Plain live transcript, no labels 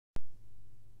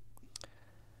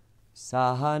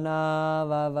Sahana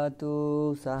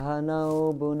vavatu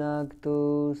sahanau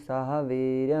bunaktu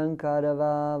sahaviryam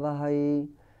karavavahai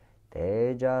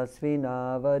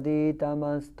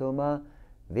tejasvinavaditamastu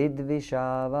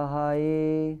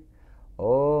vidvishavahai.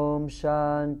 Om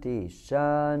Shanti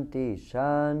Shanti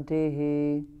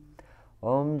Shanti.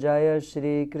 Om Jaya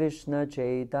Shri Krishna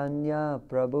Chaitanya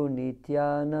Prabhu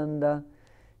Nityananda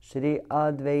Shri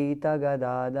Advaita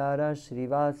Gadadara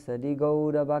Srivasadi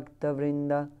Gaura Bhakta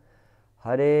Vrinda.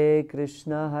 Hare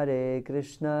Krishna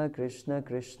Krishna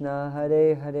Krishna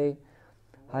Hare Hare,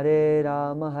 Hare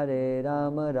Rama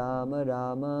Rama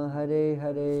Rama Hare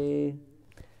Hare.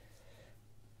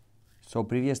 So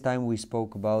previous time we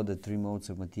spoke about the three modes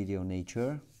of material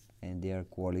nature and their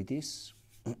qualities.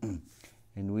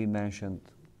 And we mentioned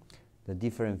the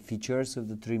different features of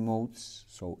the three modes.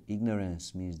 So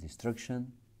ignorance means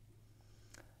destruction,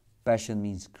 passion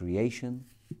means creation,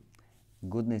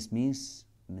 goodness means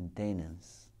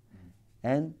maintenance,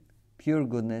 and pure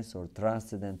goodness or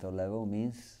transcendental level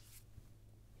means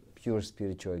pure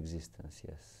spiritual existence.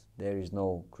 Yes, there is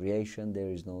no creation, there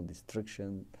is no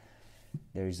destruction,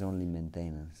 there is only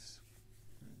maintenance.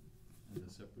 And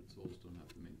the separate souls don't have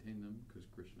to maintain them because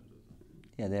Krishna doesn't.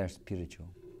 Yeah, they are spiritual.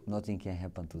 Nothing can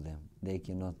happen to them. They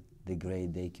cannot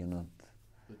degrade, they cannot...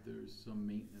 But there is some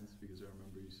maintenance, because I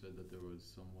remember you said that there was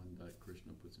someone that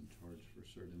Krishna puts in charge for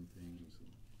certain things.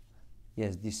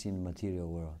 Yes, this in material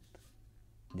world.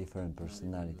 Different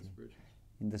personality.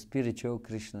 In the spiritual,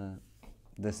 Krishna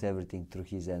does everything through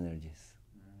his energies.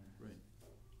 Right.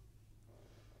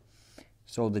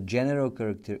 So the general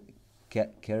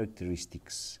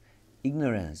characteristics,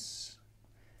 ignorance,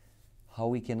 how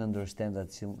we can understand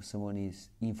that someone is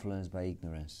influenced by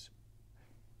ignorance.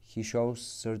 He shows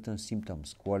certain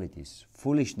symptoms, qualities: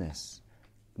 foolishness,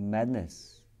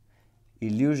 madness,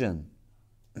 illusion,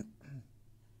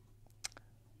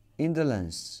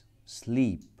 indolence,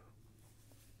 sleep,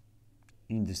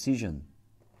 indecision.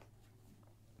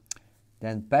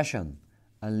 Then passion,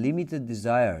 unlimited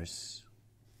desires.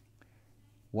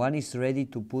 One is ready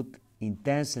to put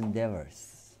intense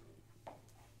endeavors.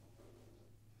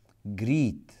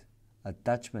 Greed,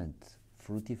 attachment,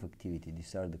 fruitive activity.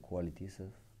 These are the qualities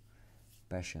of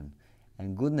passion.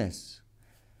 And goodness,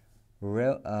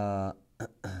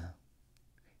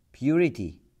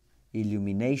 purity,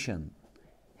 illumination,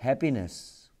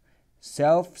 happiness,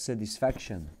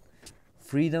 self-satisfaction,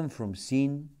 freedom from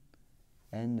sin,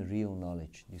 and real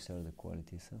knowledge. These are the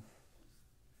qualities of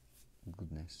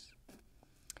goodness.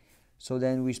 So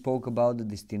then we spoke about the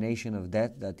destination of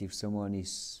death, that if someone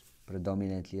is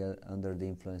predominantly under the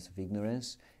influence of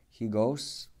ignorance, he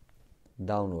goes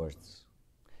downwards.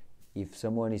 If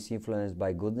someone is influenced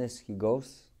by goodness, he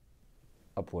goes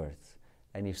upwards.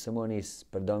 And if someone is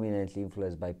predominantly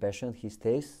influenced by passion, he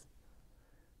stays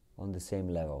on the same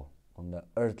level, on the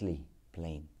earthly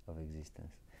plane of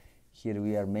existence. Here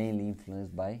we are mainly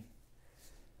influenced by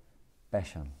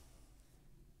passion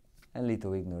and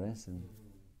little ignorance, and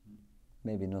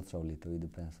maybe not so little, it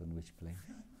depends on which plane.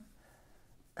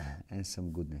 And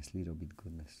some goodness, little bit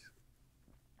goodness.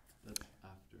 That's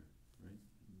after, right?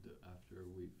 After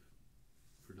we've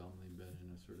predominantly been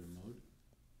in a certain mode?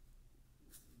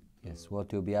 Yes,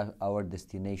 what will be our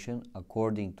destination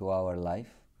according to our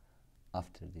life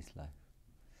after this life.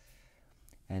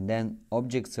 And then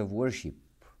objects of worship.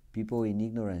 People in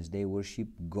ignorance, they worship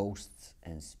ghosts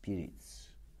and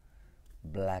spirits,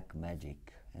 black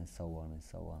magic, and so on and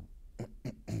so on.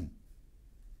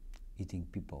 Eating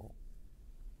people.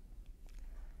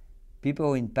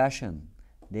 People in passion,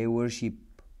 they worship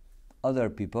other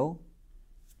people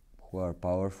who are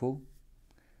powerful.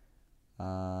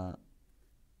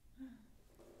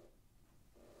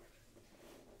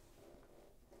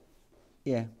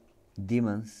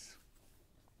 Demons.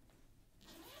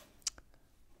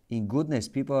 In goodness,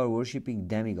 people are worshipping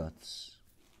demigods.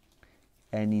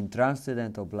 And in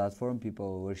transcendental platform, people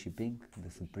are worshipping the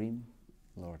Supreme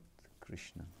Lord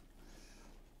Krishna.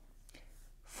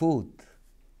 Food.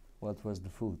 What was the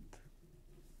food?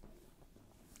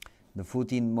 The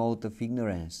food in mode of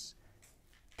ignorance.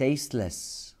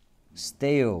 Tasteless,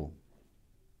 stale,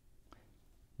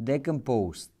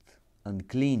 decomposed,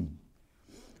 unclean,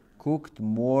 cooked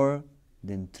more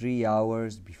than 3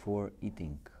 hours before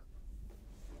eating.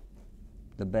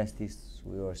 The best is,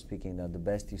 we were speaking that the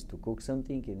best is to cook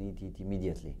something and eat it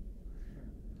immediately.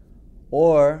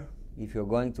 Or, if you're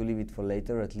going to leave it for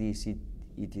later, at least eat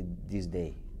it this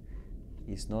day.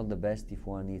 It's not the best if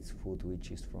one eats food which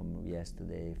is from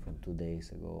yesterday, from 2 days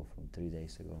ago, from 3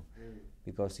 days ago.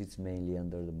 Because it's mainly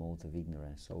under the mode of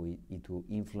ignorance. So it will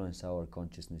influence our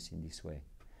consciousness in this way.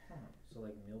 So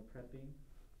like meal prepping?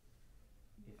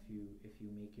 if you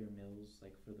make your meals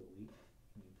like for the week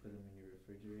and you put them in your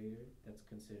refrigerator, that's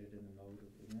considered in the mode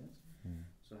of ignorance.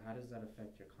 So how does that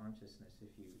affect your consciousness if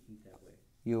you eat that way?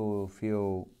 You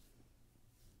feel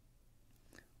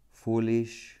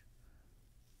foolish,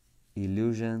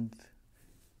 illusioned,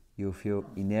 you feel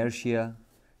inertia,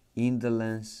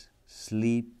 indolence,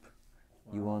 sleep.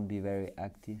 Wow. You won't be very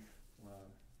active. Wow.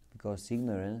 Because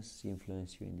ignorance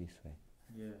influences you in this way.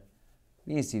 Yeah.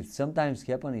 Means if sometimes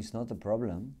happen, it's not a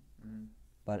problem, Mm-hmm.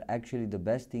 but actually the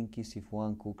best thing is if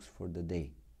one cooks for the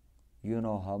day. You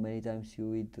know how many times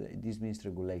you eat, this means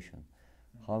regulation.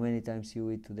 Mm-hmm. How many times you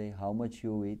eat today, how much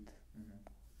you eat. Mm-hmm.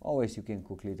 Always you can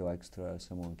cook little extra,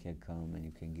 someone can come and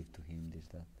you can give to him this,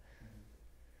 that.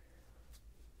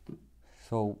 Mm-hmm.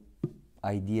 So,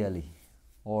 ideally,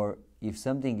 or if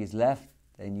something is left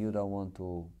and you don't want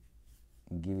to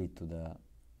give it to the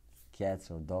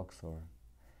cats or dogs or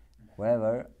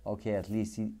whoever, okay, at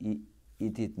least eat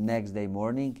it next day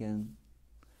morning and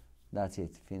that's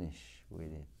it, finish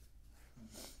with it.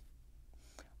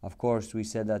 Of course, we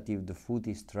said that if the food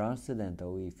is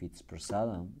transcendental, if it's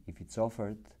prasadam, if it's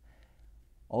offered,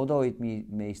 although it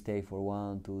may stay for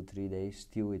 1, 2, 3 days,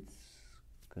 still it's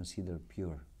considered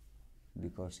pure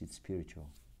because it's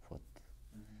spiritual food.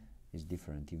 Mm-hmm. It's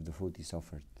different if the food is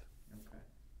offered. Okay.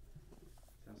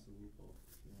 That's the loophole.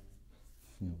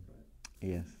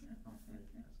 Yes.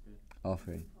 That's good.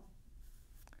 Offer it. Okay.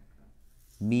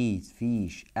 Meat,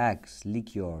 fish, eggs,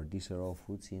 liquor, these are all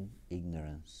foods in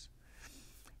ignorance.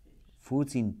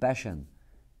 Foods in passion,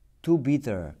 too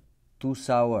bitter, too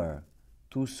sour,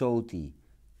 too salty,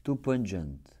 too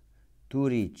pungent, too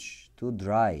rich, too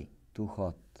dry, too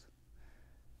hot.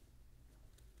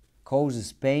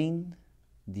 Causes pain,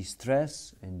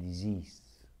 distress and disease.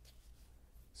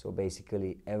 So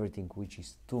basically everything which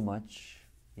is too much,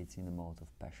 it's in the mode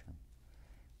of passion.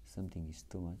 Something is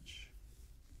too much.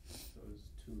 So it's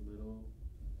too little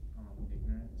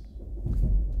ignorance?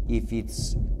 If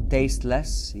it's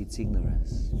tasteless, it's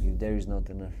ignorance. If there is not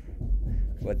enough.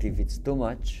 But if it's too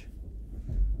much,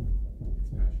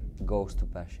 It's passion. goes to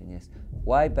passion, yes.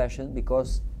 Why passion?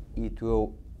 Because it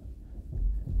will...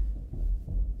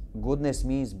 Goodness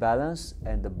means balance,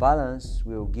 and the balance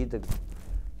will give the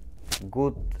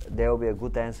good... There will be a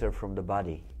good answer from the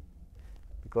body.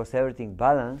 Because everything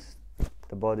balanced,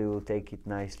 the body will take it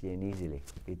nicely and easily.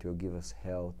 It will give us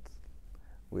health.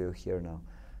 We will hear now.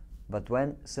 But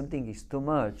when something is too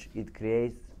much, it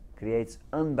creates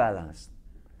unbalance.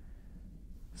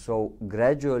 So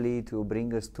gradually it will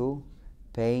bring us to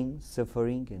pain,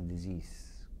 suffering and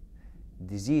disease.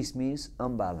 Disease means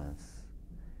unbalance.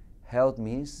 Health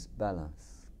means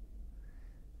balance.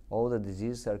 All the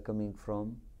diseases are coming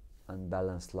from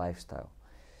unbalanced lifestyle.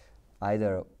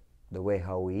 Either the way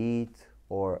how we eat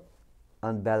or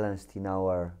unbalanced in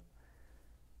our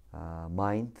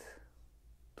mind,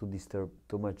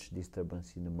 too much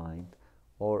disturbance in the mind,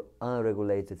 or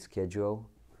unregulated schedule,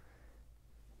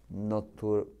 not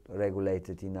too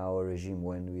regulated in our regime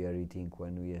when we are eating,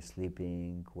 when we are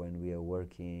sleeping, when we are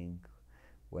working,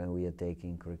 when we are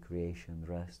taking recreation,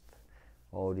 rest.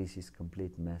 All this is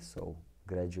complete mess, so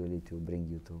gradually it will bring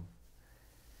you to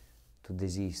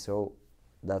disease. So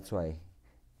that's why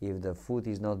if the food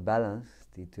is not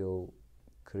balanced, it will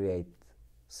create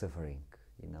suffering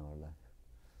in our life.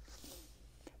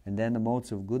 And then the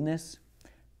modes of goodness: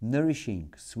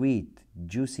 nourishing, sweet,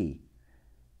 juicy,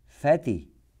 fatty,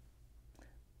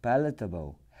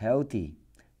 palatable, healthy,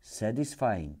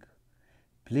 satisfying,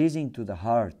 pleasing to the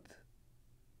heart.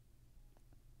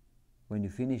 When you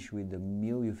finish with the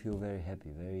meal, you feel very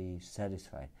happy, very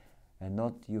satisfied, and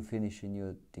not you finish and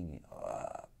you're thinking,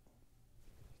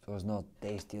 it was not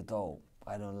tasty at all,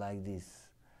 I don't like this.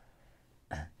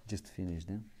 Just finish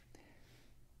them.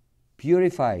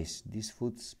 Purifies, these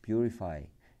foods purify,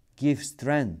 give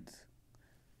strength.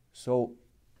 So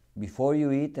before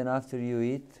you eat and after you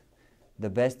eat, the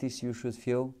best is you should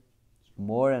feel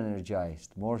more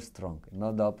energized, more strong,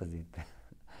 not the opposite.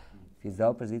 If it's the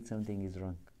opposite, something is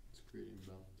wrong. It's creating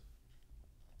balance.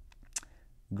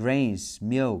 Grains,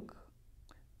 milk,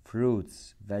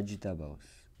 fruits, vegetables,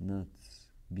 nuts,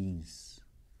 beans.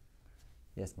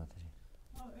 Yes, Mataji.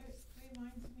 Oh, it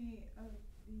reminds me of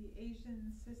the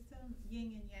Asian system,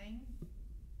 yin and yang.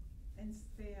 And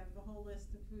they have a whole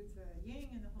list of foods that are yin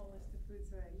and a whole list of foods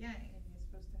that are yang. And you're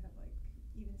supposed to have like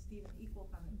even, Steven, equal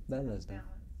kind of Balance. balance.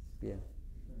 Yeah.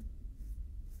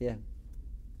 Yeah.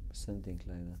 Something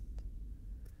like that.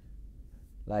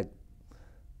 Like,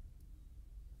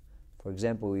 for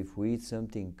example, if we eat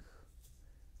something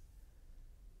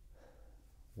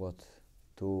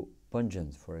too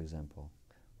pungent, for example,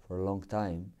 for a long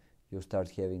time, you start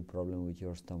having problem with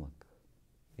your stomach.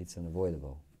 it's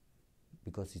unavoidable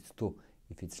because it's too.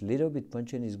 If it's little bit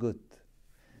pungent, it's good.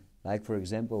 Like for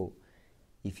example,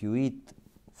 if you eat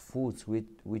foods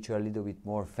which are a little bit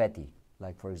more fatty,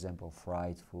 like for example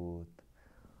fried food,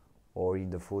 or in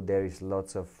the food there is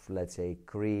lots of, let's say,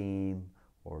 cream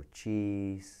or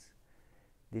cheese,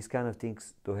 these kind of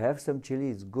things, to have some chili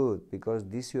is good because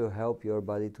this will help your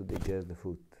body to digest the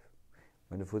food.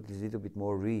 When the food is a little bit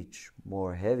more rich,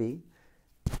 more heavy,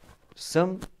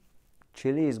 some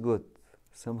chili is good,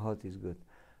 some hot is good.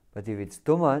 But if it's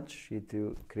too much, it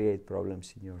will create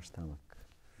problems in your stomach.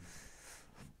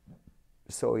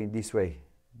 So in this way,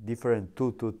 different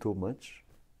too much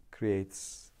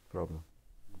creates problem.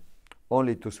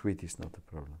 Only too sweet is not a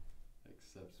problem.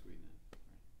 Except sweetness.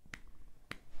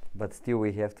 But still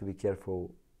we have to be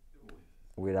careful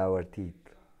with our teeth.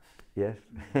 Yes?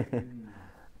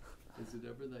 Is it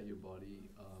ever that your body,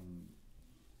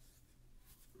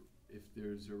 if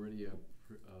there's already a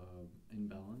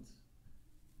imbalance,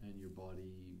 and your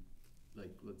body,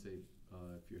 like let's say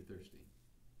if you're thirsty,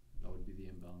 that would be the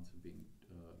imbalance of being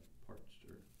parched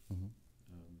or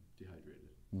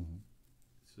dehydrated. Mm-hmm.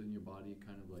 So then your body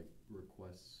kind of like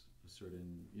requests a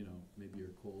certain, maybe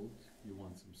you're cold, you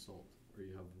want some salt, or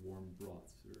you have warm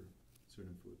broths or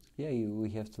certain foods. Yeah, we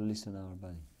have to listen to our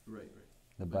body. Right.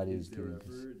 The But body is is there doing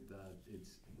ever this. that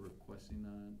it's requesting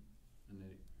that,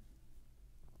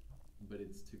 but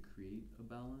it's to create a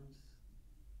balance,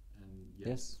 and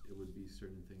Yes. it would be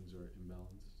certain things are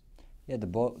imbalanced. Yeah,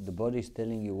 the body is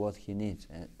telling you what he needs.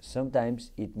 And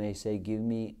sometimes it may say, give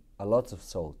me a lot of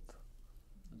salt.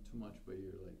 Not too much, but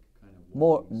you're like kind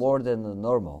of More than the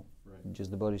normal. Right.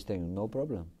 Just the body is telling you, no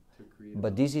problem. To create.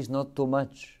 But this is not too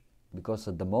much. Because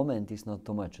at the moment it's not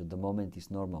too much. At the moment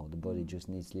it's normal. The body just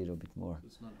needs a little bit more. So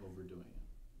it's not overdoing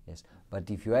it. Yes. But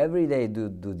if you every day do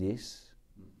this,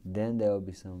 then there will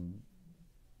be some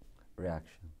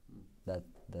reaction.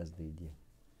 That's the idea.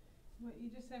 What you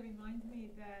just said reminds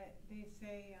me that they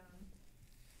say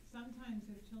sometimes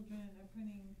if children are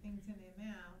putting things in their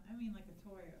mouth, I mean like a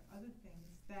toy or other things,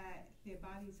 that their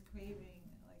body's craving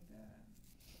like a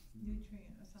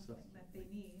nutrient or something that they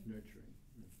need. Nurturing.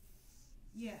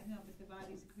 Yeah, no, but the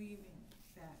body's craving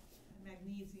that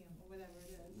magnesium or whatever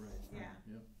it is. Right. Yeah.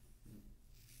 Yep.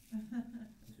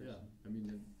 Yeah. I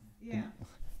mean. Yeah.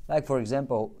 Like for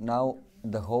example, now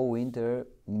the whole winter,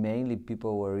 mainly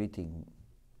people were eating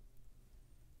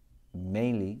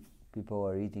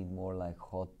more like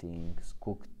hot things,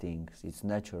 cooked things. It's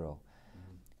natural.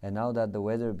 And now that the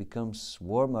weather becomes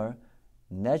warmer,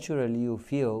 naturally you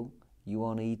feel you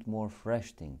want to eat more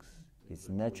fresh things. It's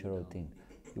a natural thing.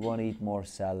 You want to eat more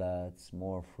salads,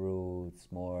 more fruits,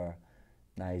 more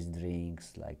nice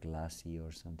drinks like lassi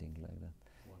or something like that.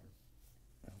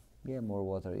 Water. Yeah, more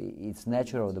water. It's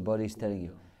natural. The body is telling you.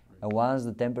 Down, right. And once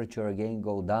the temperature again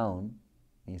go down,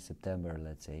 in September,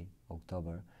 let's say,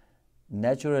 October,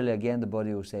 naturally again the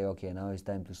body will say, okay, now it's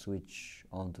time to switch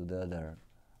on to the other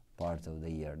part of the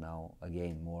year. Now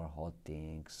again, more hot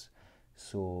things,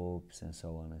 soups and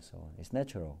so on and so on. It's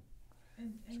natural.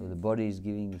 And So the body is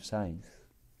giving you signs.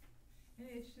 And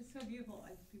it's just so beautiful,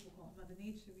 as people call it Mother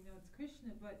Nature. We know it's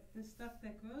Krishna, but the stuff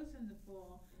that grows in the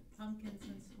fall, pumpkins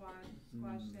and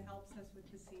squash that helps us with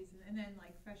the season, and then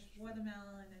like fresh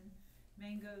watermelon and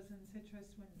mangoes and citrus.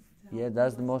 Yeah,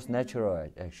 that's the most natural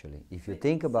actually. If you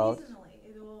think about, seasonally,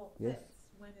 it all Yes. fits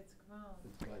when it's grown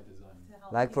It's by design. to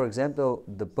help. like for people. example,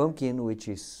 the pumpkin, which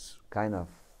is kind of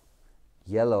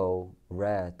yellow,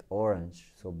 red,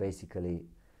 orange, so basically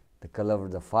the color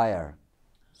of the fire,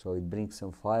 so it brings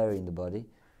some fire in the body.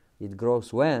 It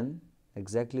grows when?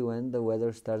 Exactly when the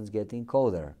weather starts getting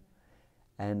colder.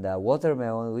 And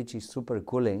watermelon, which is super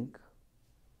cooling,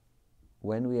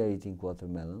 when we are eating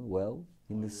watermelon? Well,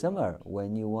 in the summer,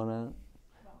 when you want to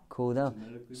cool down.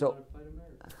 Genetically So- modified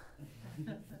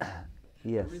America.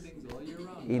 Yes. Everything's all year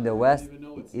round. In I the don't West, even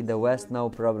know it's in the West, no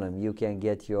problem. You can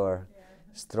get your Yeah.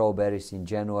 strawberries in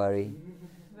January,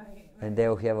 Right. and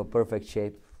they'll have a perfect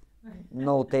shape.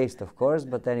 No taste, of course,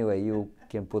 but anyway, you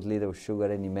can put little sugar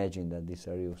and imagine that these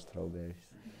are real strawberries.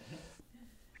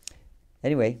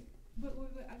 Anyway, But the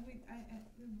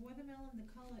watermelon, the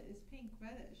color is pink,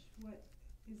 reddish. What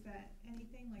is that?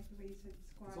 Anything like the way you said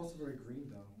squash? It's also very green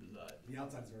though. Blood. The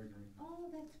outside's very green. Oh,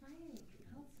 that's right.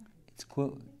 Outside. it's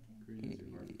cool. Green is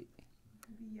your heart.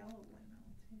 Could be yellow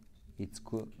watermelon too. It's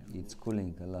cool. It's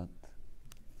cooling a lot.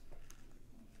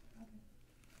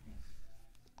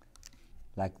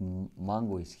 Like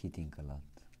mango is hitting a lot.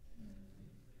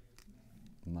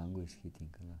 Mango is hitting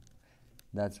a lot.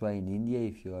 That's why in India,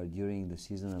 if you are during the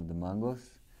season of the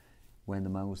mangoes, when the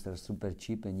mangoes are super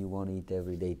cheap and you want to eat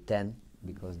every day 10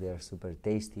 because they are super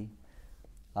tasty,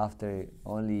 after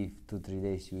only 2-3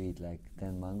 days you eat like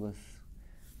 10 mangoes,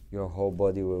 your whole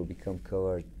body will become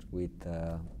covered with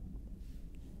I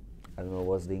don't know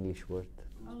what's the English word.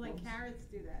 Oh, like carrots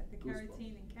do that. The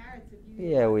carotene in carrots, if you Yeah,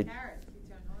 eat a lot with- of carrots, you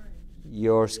turn orange.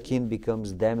 Your skin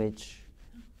becomes damaged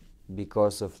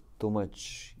because of too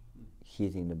much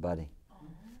heat in the body,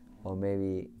 or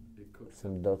maybe It cooks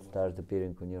some it dots from start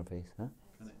appearing on your face. Huh?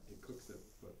 Kinda, it cooks it,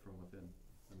 but from within.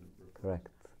 And it reflects. Correct.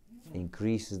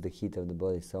 Increases the heat of the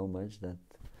body so much that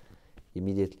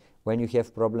immediately, when you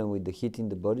have problem with the heat in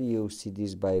the body, you see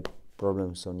this by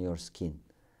problems on your skin.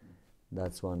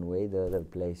 That's one way. The other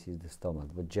place is the stomach,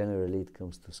 but generally it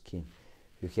comes to skin.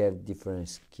 You have different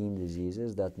skin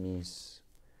diseases, that means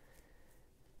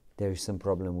there is some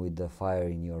problem with the fire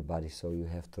in your body, so you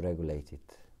have to regulate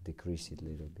it, decrease it a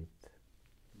little bit.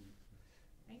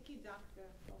 Thank you, doctor.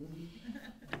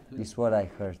 This is what I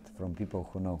heard from people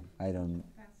who know. I don't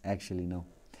actually know.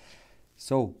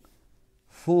 So,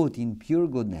 food in pure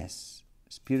goodness,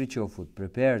 spiritual food,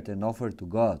 prepared and offered to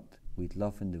God with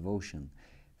love and devotion,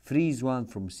 frees one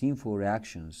from sinful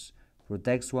reactions,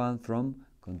 protects one from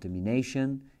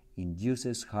contamination,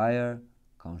 induces higher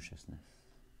consciousness.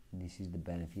 This is the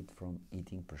benefit from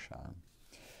eating prasadam.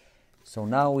 So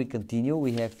now we continue.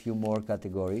 We have few more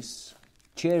categories.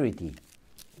 Charity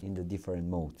in the different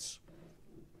modes.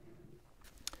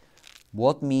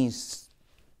 What means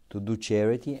to do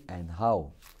charity and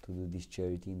how to do this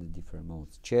charity in the different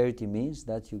modes? Charity means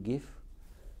that you give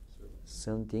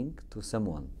something to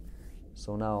someone.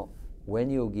 So now, when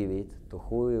you give it, to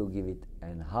who you give it,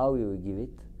 and how you give it,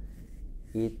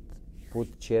 it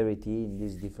put charity in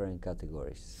these different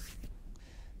categories.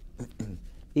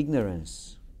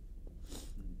 Ignorance.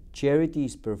 Charity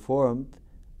is performed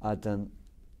at an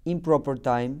improper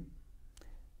time,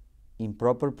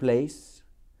 improper place,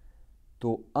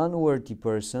 to unworthy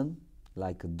person,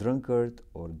 like a drunkard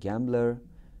or gambler,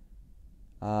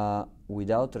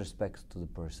 without respect to the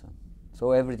person.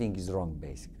 So everything is wrong,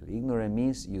 basically. Ignorant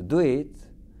means you do it,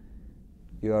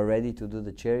 you are ready to do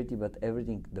the charity, but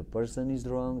everything, the person is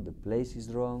wrong, the place is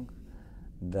wrong,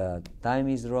 the time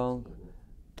is wrong,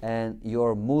 and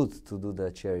your mood to do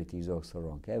the charity is also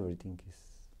wrong. Everything is...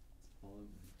 all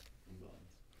in balance.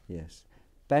 Yes.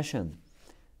 Passion.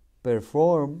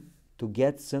 Perform to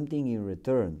get something in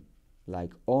return,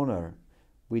 like honor,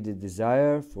 with a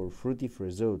desire for fruitive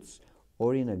results,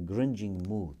 or in a grudging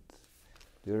mood.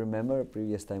 Do you remember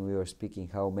previous time we were speaking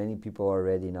how many people are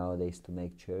ready nowadays to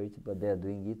make charity, but they are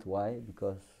doing it? Why?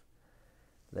 Because,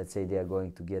 let's say, they are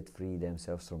going to get free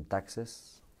themselves from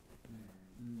taxes,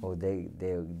 or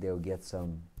they'll get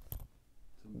some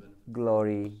benefit.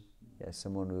 glory. Yeah,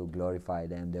 someone will glorify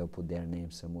them. They'll put their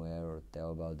name somewhere or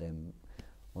tell about them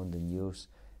on the news.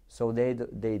 So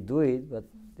they do it, but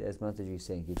as Mataji is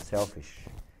saying, it's selfish.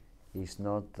 It's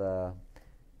not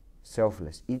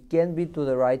selfless. It can be to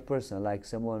the right person, like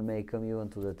someone may come even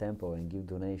to the temple and give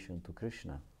donation to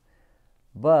Krishna.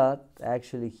 But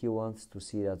actually he wants to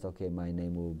see that, okay, my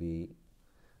name will be,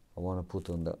 I want to put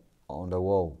on the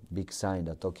wall, big sign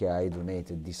that, okay, I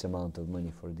donated this amount of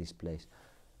money for this place.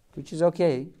 Which is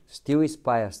okay, still is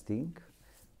pious thing,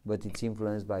 but it's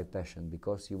influenced by passion,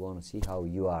 because you want to see how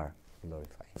you are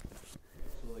glorified.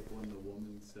 So like when the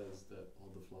woman says that all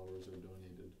the flowers are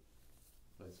donated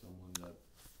by someone.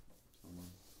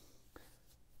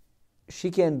 She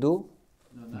can do,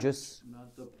 No,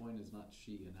 not the point is not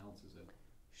she announces it.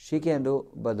 she can do,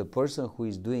 but the person who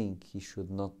is doing, he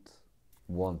should not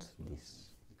want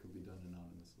this. It could be done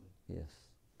anonymously. Yes.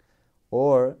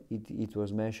 Or it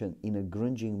was mentioned in a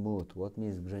grudging mood. What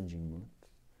means grudging mood?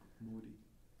 Moody.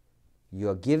 You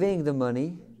are giving the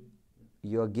money,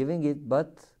 you are giving it,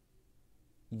 but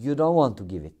you don't want to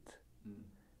give it.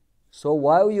 So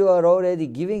while you are already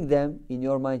giving them, in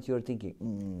your mind you are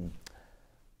thinking,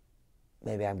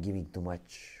 maybe I'm giving too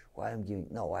much. Why I'm giving?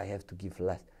 No, I have to give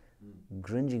less.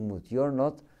 Grudging mood. You are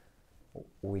not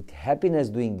with happiness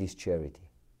doing this charity.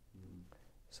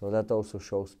 So that also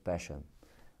shows passion.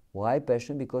 Why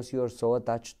passion? Because you are so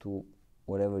attached to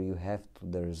whatever you have, to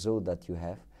the result that you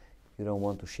have. You don't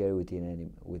want to share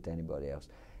with anybody else.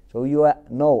 So you are,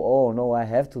 no, I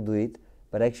have to do it,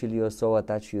 but actually you are so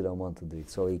attached you don't want to do it.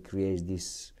 So it creates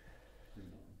this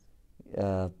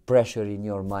pressure in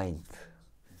your mind.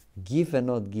 Give and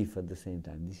not give at the same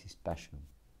time. This is passion.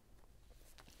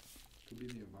 Could be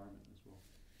the environment as well.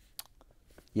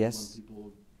 Yes. When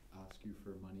people ask you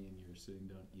for money and you're sitting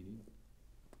down eating,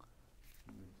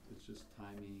 it's just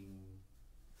timing.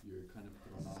 You're kind of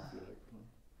thrown off. You're like, oh,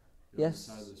 you're Yes.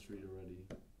 on the side of the street already.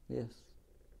 Yes.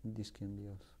 This can be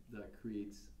also. That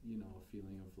creates, a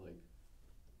feeling of like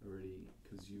already,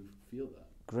 because you feel that.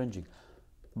 Grudging.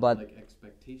 But like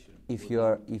expectation. if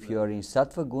without you are in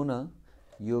sattva guna,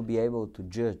 you'll be able to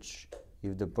judge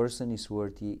if the person is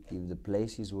worthy, if the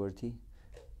place is worthy,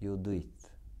 you'll do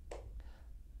it.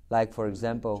 Like for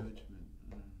example, judgment.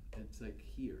 It's like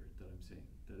here that I'm saying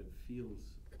that it feels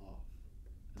off,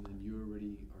 and then you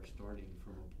already are starting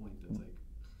from a point that's like.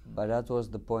 but that was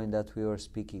the point that we were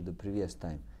speaking the previous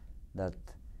time, that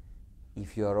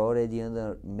if you are already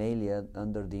mainly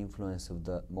under the influence of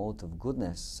the mode of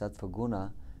goodness, sattva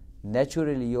guna,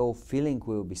 naturally your feeling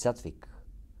will be sattvic.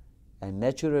 And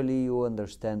naturally you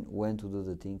understand when to do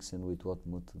the things and with what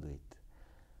mood to do it.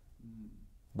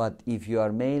 But if you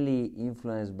are mainly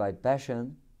influenced by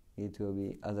passion, it will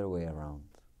be other way around.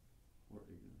 Or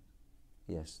ignorance.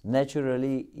 Yes,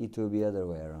 naturally it will be other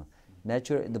way around.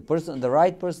 The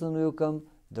right person will come,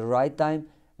 the right time,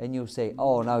 and you say,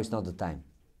 oh, now it's not the time.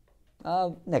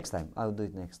 Next time, I'll do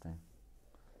it next time.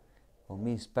 For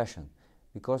me, it's passion,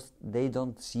 because they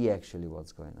don't see actually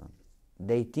what's going on.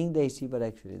 They think they see, but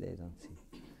actually they don't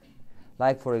see.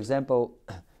 Like, for example,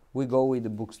 we go with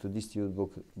the books to distribute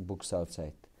books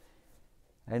outside.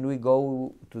 And we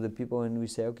go to the people and we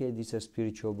say, okay, these are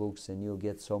spiritual books and you'll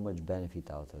get so much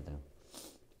benefit out of them.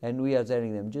 And we are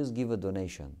telling them, just give a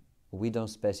donation. We don't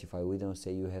specify, we don't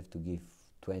say you have to give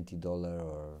 $20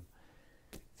 or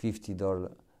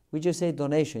 $50. We just say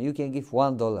donation. You can give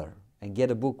 $1 and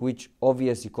get a book which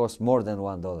obviously costs more than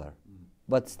 $1.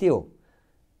 But still,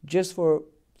 just for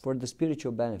the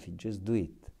spiritual benefit, just do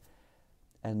it.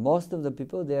 And most of the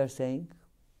people, they are saying,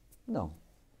 no,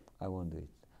 I won't do it.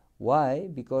 Why?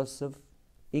 Because of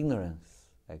ignorance,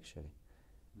 actually.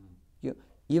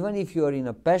 Even if you are in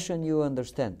a passion, you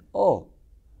understand, oh,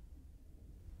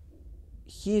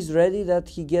 he's ready that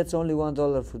he gets only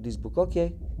 $1 for this book.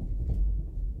 Okay,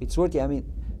 it's worth it. I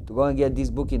mean, to go and get this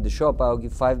book in the shop, I'll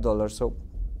give $5. So,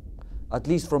 at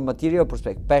least from material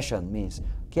perspective, passion means,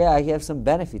 okay, I have some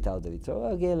benefit out of it. So,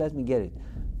 okay, let me get it.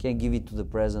 Can give it to the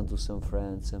present, to some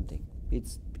friend, something.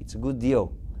 It's a good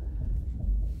deal.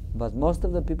 But most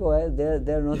of the people,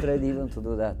 they're not ready even to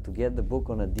do that, to get the book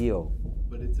on a deal.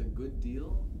 But it's a good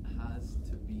deal has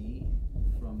to be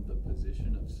from the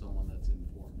position of someone that's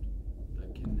informed,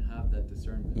 that can have that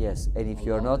discernment. Yes, and if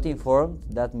you're not informed,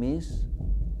 that means?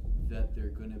 That they're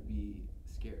going to be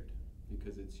scared,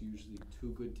 because it's usually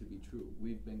too good to be true.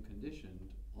 We've been conditioned,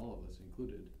 all of us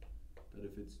included, that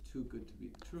if it's too good to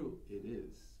be true, it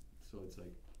is. So it's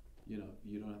like, you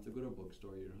don't have to go to a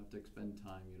bookstore, you don't have to expend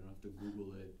time, you don't have to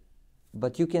Google it.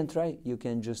 But you can try, you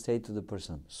can just say to the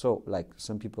person. So, like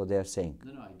some people, they are saying.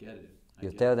 No, I get it.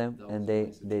 You tell them and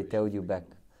they tell you back.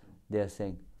 They are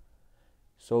saying,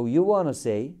 so you want to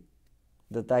say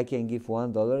that I can give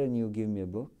 $1 and you give me a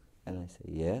book? And I say,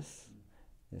 yes.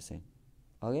 They're saying,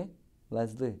 okay,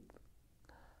 let's do it.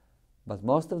 But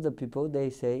most of the people, they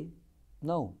say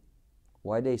no.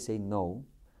 Why they say no?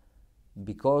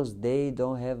 Because they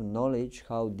don't have knowledge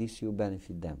how this will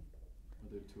benefit them. Or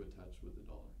they're too attached with the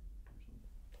dollar or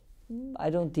something. I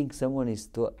don't think someone is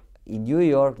too... In New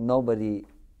York,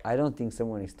 I don't think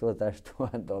someone is too attached to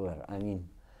 $1. I mean,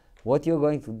 what you're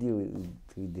going to do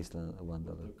with this $1?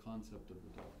 The concept of the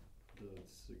dollar, the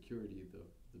security, the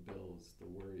bills, the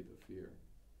worry, the fear.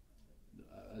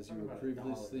 As you were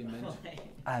previously mentioned,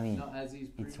 I mean, no, as he's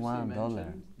it's previously $1.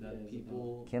 mentioned, that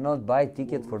people Cannot buy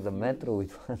ticket for the metro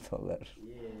with $1.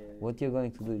 Yeah. What you're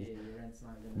going to do? Yeah, your rent's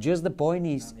not gonna Just the point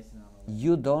you're is, not missing out on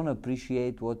you don't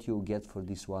appreciate what you get for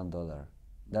this $1.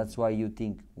 That's why you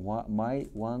think my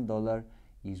 $1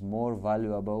 is more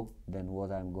valuable than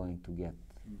what I'm going to get.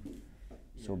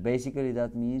 So basically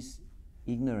that means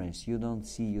ignorance. You don't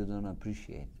see, you don't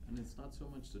appreciate. And it's not so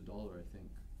much the dollar, I think,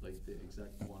 like the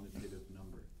exact quantitative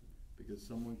number, because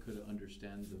someone could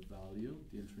understand the value,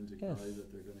 the intrinsic Yes. value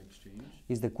that they're going to exchange,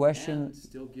 Is the question... and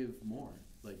still give more.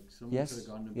 Like someone Yes, could have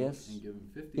gotten a book yes. and given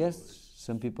 $50. Yes,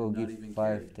 some people and not give even 5,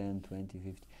 cared. 10, 20,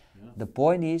 50. Yeah. The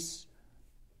point is,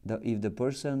 if the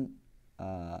person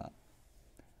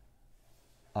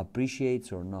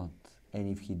appreciates or not, and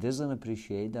if he doesn't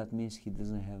appreciate, that means he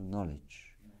doesn't have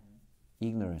knowledge.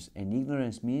 Ignorance. And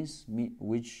ignorance means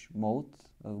which mode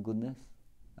of goodness?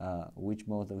 Which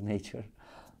mode of nature?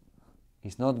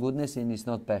 It's not goodness and it's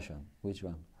not passion. Which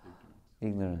one?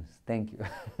 Ignorance. Thank you.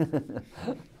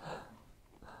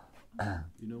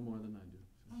 You know more than I do.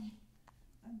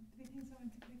 Three things I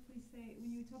want to quickly say.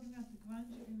 When you were talking about the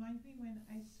grunge, it reminds me when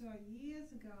I saw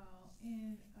years ago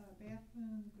in a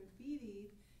bathroom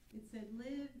graffiti, it said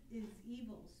 "live is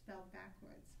evil" spelled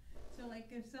backwards. So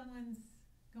like if someone's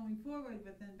going forward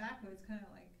but then backwards, kind of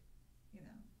like,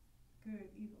 good,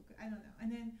 evil, good. I don't know.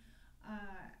 And then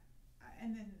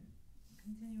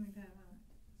continuing that,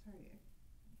 sorry,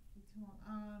 it's too long.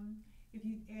 if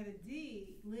you add a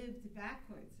D, lived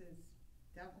backwards is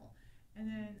devil. And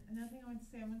then another thing I wanted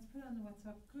to say, I wanted to put on the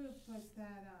WhatsApp group was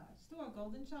that store,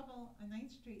 Golden Shovel on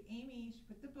 9th Street, Amy, she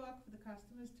put the book for the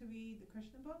customers to read, the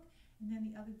Krishna book. And then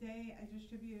the other day I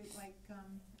distributed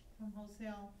from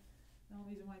wholesale, the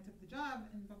only reason why I took the job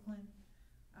in Brooklyn,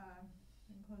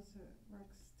 and close to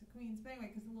works to Queens, but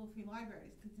anyway, because the little free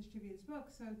libraries to distribute his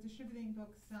books. So distributing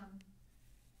books,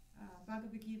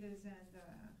 Bhagavad Gita's and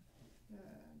the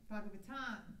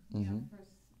Bhagavatam,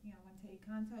 first, 1 to 8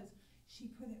 cantos. She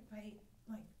put it right,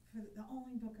 like, for the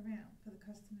only book around for the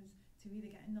customers to read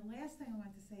again. And the last thing I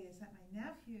wanted to say is that my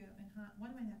nephew,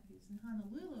 one of my nephews in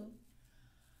Honolulu,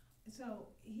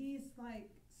 so he's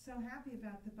like so happy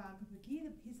about the Bhagavad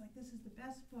Gita. He's like, this is the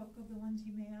best book of the ones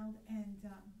you mailed. And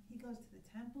he goes to the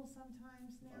temple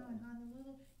sometimes now in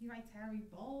Honolulu. He writes Harry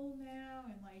Bowl now,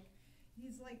 and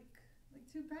he's like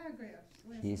 2 paragraphs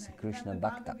last He's night Krishna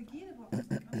about Bhakta. the Bhagavad Gita book. I was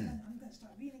like, I'm gonna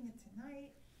start reading it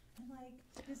tonight.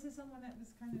 And this is someone that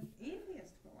was kind of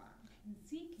atheist for a while and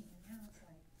seeking, and now it's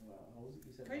like Wow, how old is it?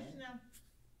 You said Krishna,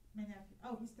 my nephew.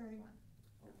 Oh, he's 31.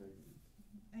 Okay.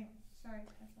 Anyway, sorry,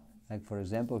 that's all. Like, for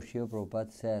example, Srila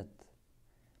Prabhupada said,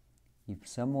 if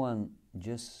someone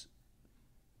just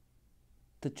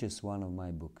touches one of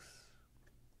my books,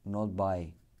 not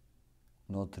buy,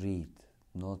 not read,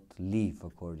 not live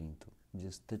according to,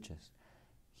 just touches,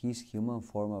 his human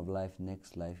form of life,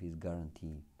 next life is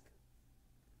guaranteed.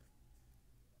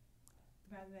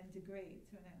 Rather than degrade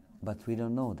to an animal. But we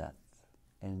don't know that.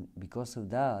 And because of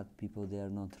that, people, they are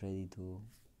not ready to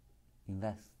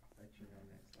invest. Let you know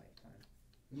next lifetime.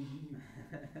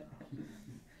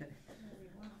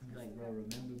 Like, bro,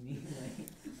 remember me?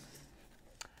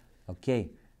 Okay,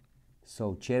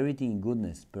 so charity and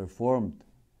goodness performed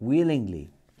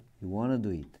willingly, you want to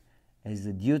do it, as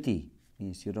a duty,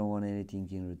 means you don't want anything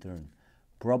in return.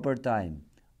 Proper time,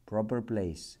 proper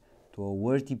place, to a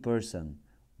worthy person,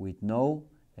 with no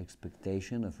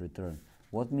expectation of return.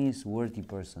 What means worthy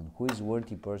person? Who is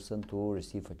worthy person to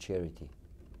receive a charity?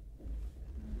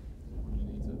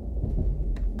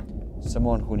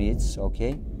 Someone who needs,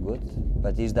 okay, good.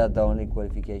 But is that the only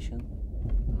qualification?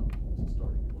 No, it's a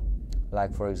starting point.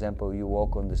 Like, for example, you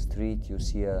walk on the street, you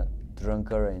see a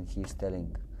drunkard and he's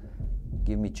telling,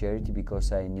 give me charity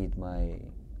because I need my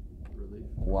Relief.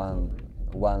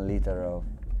 1 liter of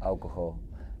alcohol,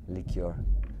 liquor.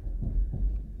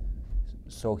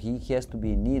 So he has to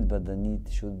be in need, but the need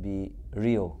should be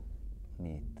real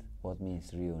need. What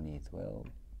means real need? Well,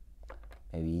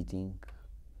 maybe eating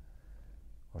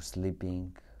or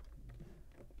sleeping.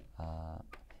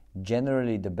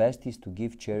 Generally, the best is to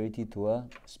give charity to a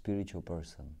spiritual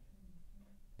person.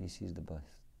 This is the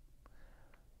best.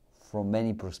 From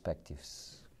many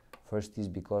perspectives. First is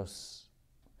because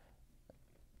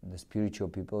the spiritual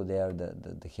people, they are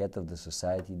the head of the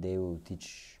society. They will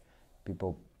teach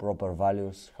people proper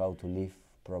values, how to live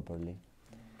properly.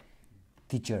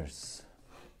 Teachers.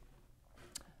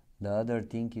 The other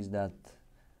thing is that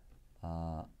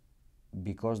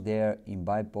because they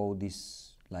imbibe all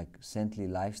this like saintly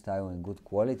lifestyle and good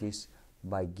qualities,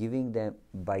 by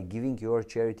giving your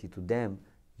charity to them,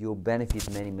 you benefit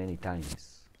many, many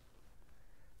times.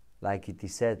 Like it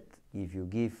is said, if you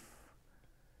give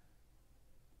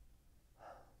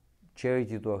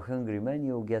charity to a hungry man,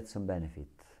 you'll get some benefit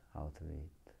out of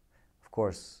it. Of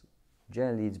course,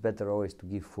 generally it's better always to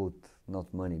give food,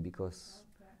 not money, because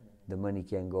the money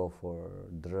can go for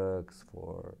drugs,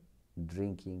 for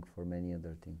drinking, for many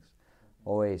other things.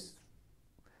 Always,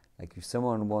 like if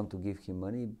someone want to give him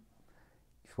money,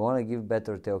 if you want to give,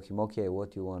 better tell him, okay,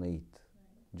 what you want to eat?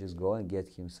 Just go and get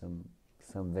him some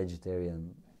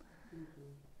vegetarian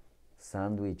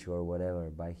sandwich or whatever,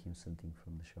 buy him something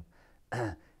from the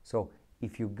shop. So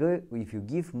if you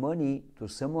give money to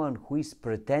someone who is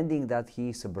pretending that he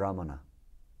is a brahmana,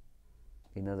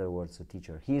 in other words, a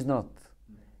teacher, he is not.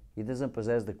 He doesn't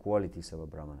possess the qualities of a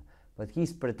brahmana, but he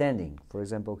is pretending. For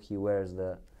example, he wears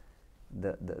the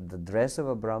dress of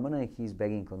a brahmana and he is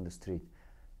begging on the street.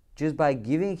 Just by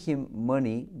giving him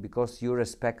money, because you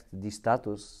respect the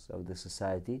status of the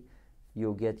society,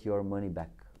 you'll get your money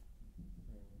back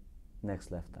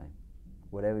next lifetime.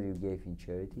 Whatever you gave in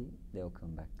charity, they'll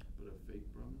come back. But a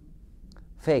fake Brahmin?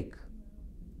 Fake.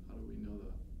 How do we know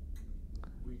that?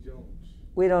 We don't.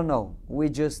 We don't know. We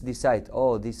just decide,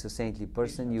 oh, this is a saintly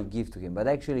person, you give to him. But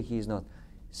actually he is not.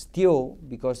 Still,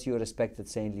 because you respect a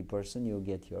saintly person, you'll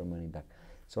get your money back.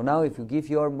 So now if you give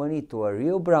your money to a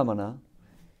real brahmana,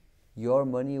 your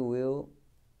money will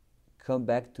come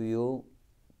back to you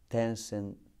tens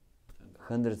and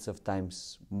hundreds of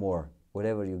times more,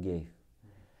 whatever you gave.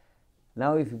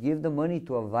 Now if you give the money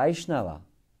to a Vaishnava,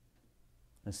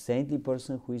 A saintly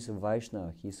person who is a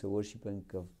Vaishnava, he is a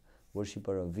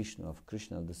worshipper of Vishnu, of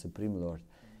Krishna, of the Supreme Lord.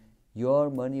 Your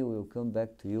money will come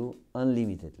back to you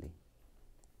unlimitedly.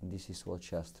 And this is what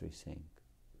Shastra is saying.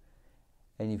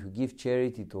 And if you give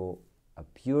charity to a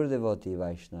pure devotee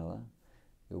Vaishnava,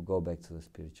 you'll go back to the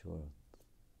spiritual world.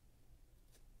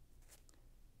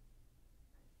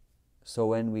 So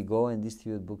when we go and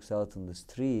distribute books out on the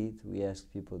street, we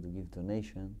ask people to give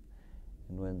donation.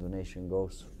 And when donation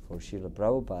goes for Srila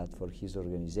Prabhupada, for his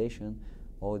organization,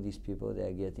 all these people, they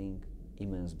are getting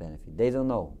immense benefit. They don't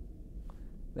know.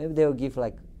 Maybe they'll give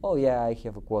like, oh yeah, I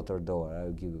have $250,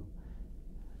 I'll give you.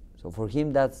 So for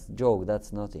him that's joke,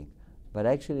 that's nothing. But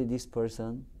actually this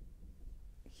person,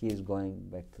 he is going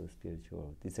back to the spiritual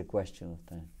world. It's a question of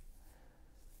time.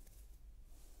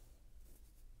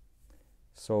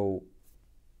 So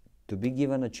to be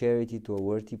given a charity to a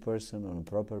worthy person on a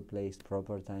proper place,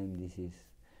 proper time, this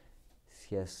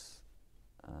has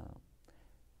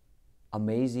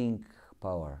amazing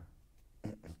power.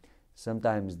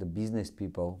 Sometimes the business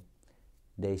people,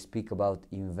 they speak about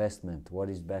investment. What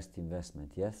is best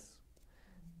investment? Yes?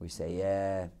 We say,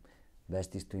 yeah,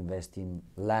 best is to invest in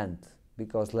land,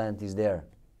 because land is there.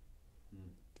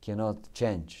 Cannot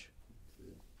change.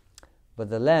 But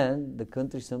the land, the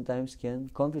country sometimes can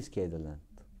confiscate the land.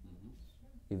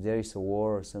 If there is a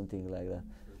war or something like that.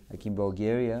 Like in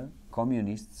Bulgaria,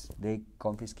 communists, they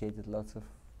confiscated lots of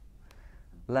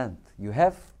land. You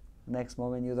have, next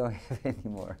moment you don't have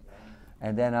anymore.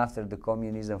 And then after the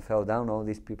communism fell down, all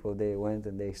these people, they went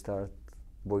and they start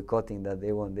boycotting that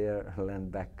they want their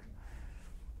land back.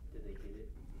 Did they get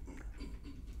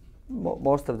it?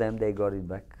 Most of them, they got it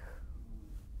back.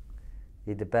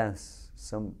 It depends.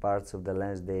 Some parts of the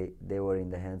lands, they were in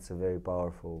the hands of very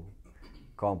powerful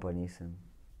companies, and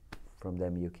from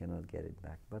them you cannot get it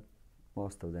back. But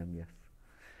most of them, yes.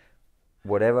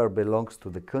 Whatever belongs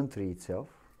to the country itself,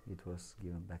 it was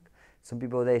given back. Some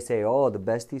people, they say, oh, the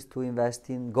best is to invest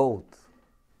in gold.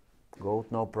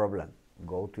 Gold, no problem.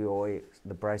 Gold will always,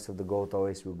 the price of the gold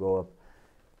always will go up.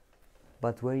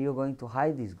 But where are you going to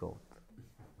hide this gold?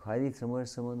 Hide it somewhere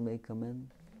someone may come and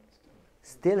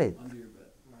steal it. Under your bed.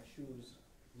 My shoes.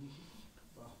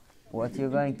 What are you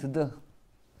going to do?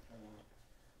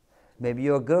 Maybe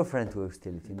your girlfriend will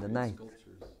steal it in the night. Sculptures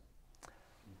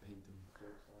and paint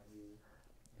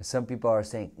them. Some people are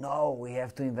saying, no, we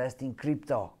have to invest in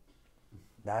crypto.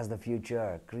 That's the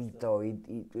future. Crypto,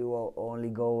 it will only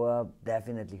go up,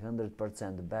 definitely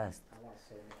 100% the best.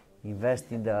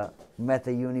 Invest in the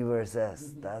meta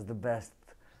universes. That's the best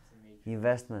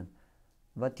investment.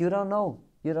 But you don't know.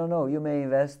 You don't know. You may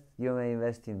invest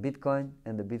in Bitcoin,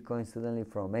 and the Bitcoin suddenly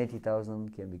from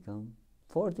 80,000 can become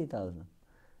 40,000.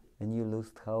 And you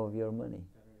lose half of your money.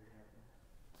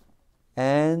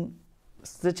 And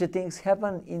such things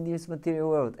happen in this material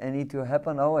world, and it will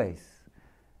happen always.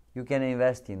 You can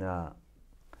invest in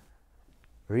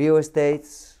real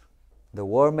estates, the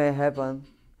war may happen,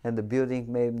 and the building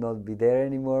may not be there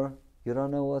anymore. You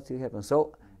don't know what will happen.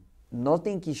 So,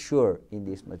 nothing is sure in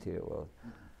this material world.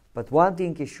 But one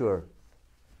thing is sure,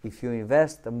 if you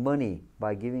invest the money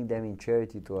by giving them in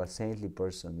charity to a saintly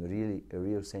person, really a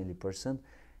real saintly person,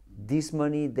 this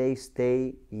money, they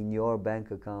stay in your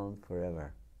bank account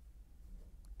forever.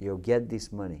 You'll get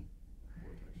this money.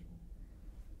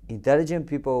 Intelligent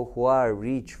people who are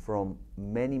rich from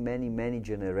many, many, many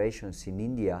generations in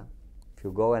India, if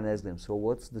you go and ask them, so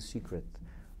what's the secret?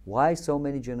 Why so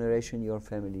many generations your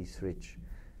family is rich?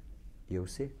 You'll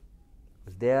see.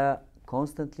 They are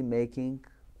constantly making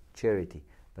charity,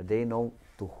 but they know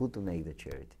to who to make the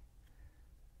charity.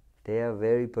 They are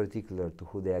very particular to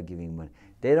who they are giving money.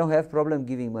 They don't have problem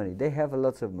giving money. They have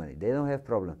lots of money. They don't have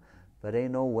problem. But they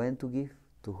know when to give,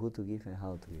 to who to give, and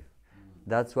how to give.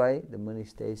 That's why the money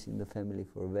stays in the family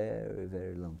for a very,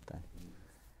 very long time.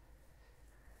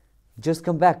 Just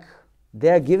come back. They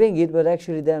are giving it, but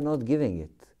actually they are not giving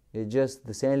it. It's just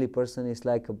the saintly person is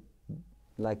like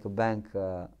a bank.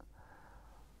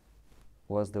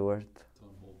 What's the word?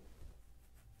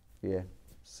 Yeah,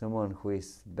 someone who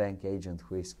is bank agent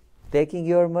who is taking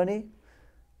your money,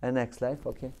 and next life,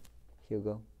 okay, here you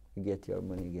go, you get your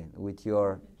money again with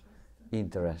your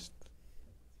interest.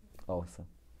 Awesome.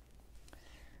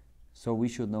 So we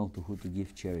should know to who to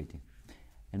give charity,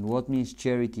 and what means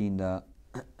charity in the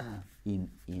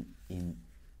in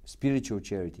spiritual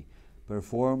charity.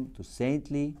 Perform to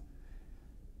saintly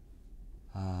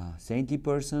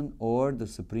person or the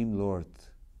Supreme Lord,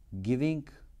 giving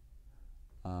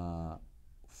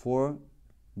for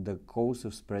the cause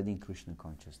of spreading Krishna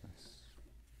consciousness.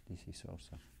 This is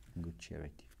also good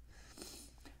charity.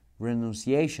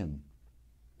 Renunciation.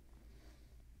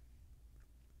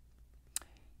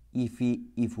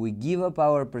 if we give up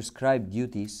our prescribed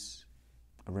duties,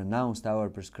 renounced our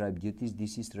prescribed duties,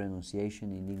 this is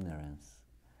renunciation in ignorance.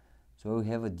 So we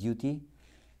have a duty,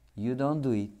 you don't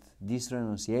do it, this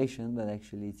renunciation, but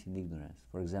actually it's in ignorance.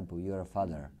 For example, you're a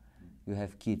father, you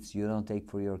have kids, you don't take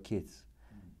for your kids.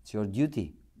 It's your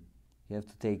duty. You have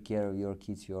to take care of your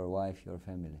kids, your wife, your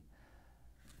family.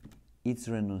 It's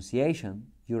renunciation.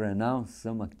 You renounce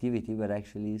some activity, but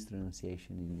actually it's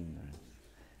renunciation in ignorance.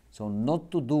 So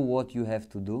not to do what you have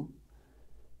to do,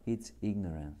 it's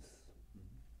ignorance.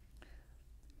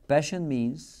 Passion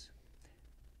means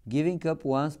giving up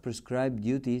one's prescribed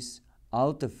duties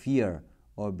out of fear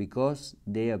or because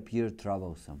they appear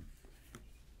troublesome.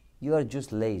 You are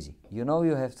just lazy. You know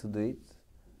you have to do it,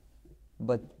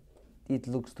 but it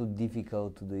looks too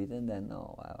difficult to do it, and then,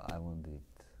 no, I won't do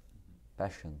it.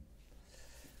 Passion.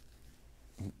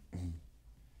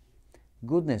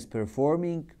 Goodness,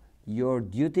 performing your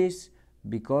duties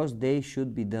because they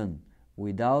should be done,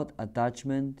 without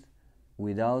attachment,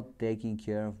 without taking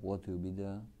care of what will be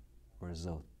the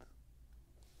result.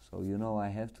 So you know I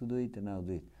have to do it and I'll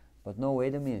do it. But no,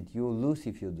 wait a minute, you will lose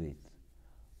if you do it.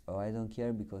 Oh, I don't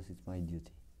care because it's my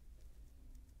duty.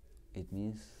 It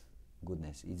means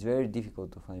goodness. It's very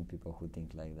difficult to find people who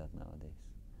think like that nowadays.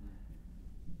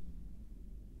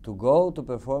 To go to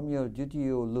perform your duty,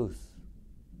 you will lose.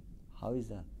 How is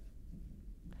that?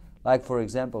 Like, for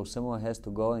example, someone has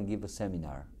to go and give a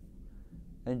seminar.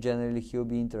 And generally he'll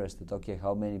be interested. Okay,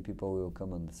 how many people will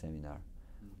come on the seminar?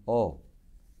 Oh,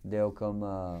 they'll come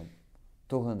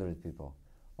 200 people.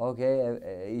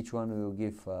 Okay, each one will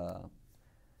give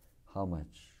how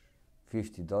much?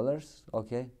 $50?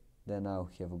 Okay, then I'll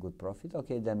have a good profit.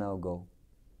 Okay, then I'll go.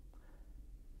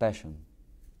 Passion.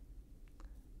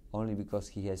 Only because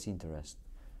he has interest.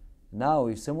 Now,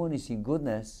 if someone is in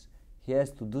goodness, he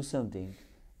has to do something,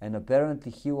 and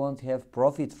apparently he won't have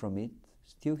profit from it,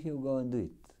 still he'll go and do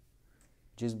it,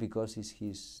 just because it's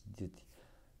his duty.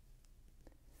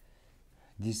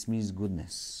 This means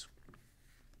goodness.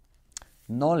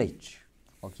 Knowledge.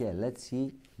 Okay, let's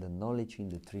see the knowledge in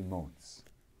the three modes.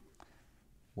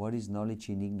 What is knowledge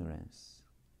in ignorance?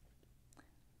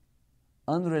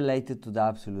 Unrelated to the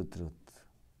absolute truth.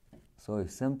 So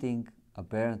if something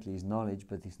apparently is knowledge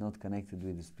but is not connected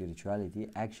with the spirituality,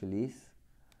 actually is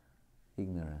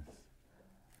ignorance.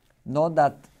 Not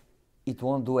that it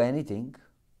won't do anything,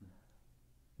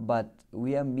 but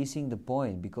we are missing the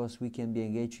point because we can be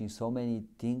engaged in so many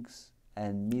things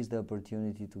and miss the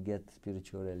opportunity to get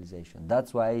spiritual realization.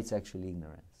 That's why it's actually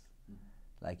ignorance.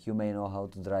 Like you may know how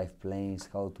to drive planes,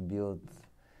 how to build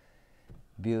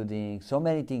buildings, so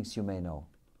many things you may know.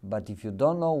 But if you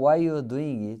don't know why you're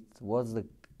doing it, what's the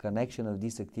connection of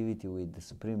this activity with the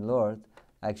Supreme Lord,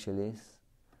 actually is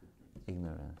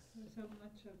ignorance. So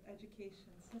much of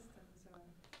education systems are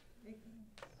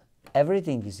ignorance.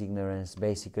 Everything is ignorance,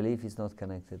 basically, if it's not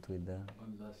connected with the...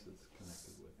 Unless it's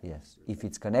connected with... Yes. If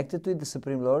it's connected with the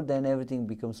Supreme Lord, then everything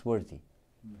becomes worthy.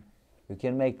 You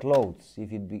can make clothes.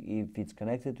 If it's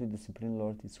connected with the Supreme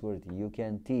Lord, it's worthy. You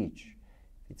can teach.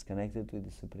 If it's connected with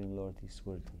the Supreme Lord, it's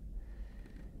worthy.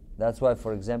 That's why,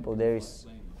 for example, there is...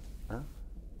 Huh?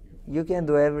 You can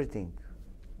do everything.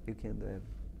 You can do everything.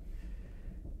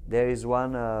 There is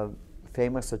one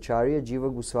famous Acharya,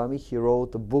 Jiva Goswami. He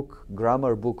wrote a book,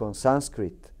 grammar book on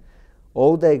Sanskrit.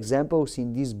 All the examples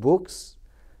in this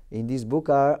book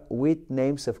are with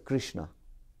names of Krishna.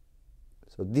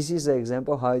 So this is an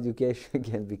example how education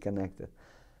can be connected.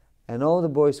 And all the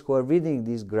boys who are reading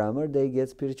this grammar, they get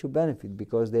spiritual benefit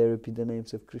because they repeat the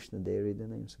names of Krishna. They read the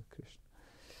names of Krishna.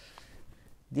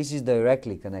 This is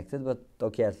directly connected, but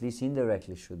okay, at least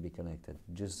indirectly should be connected.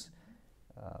 Just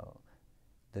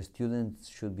the students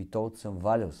should be taught some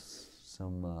values,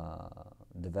 some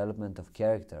development of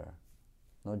character,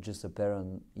 not just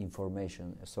apparent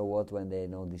information. So what when they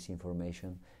know this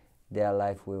information? Their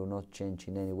life will not change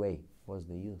in any way. What's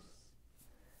the use?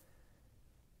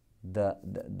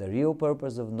 The real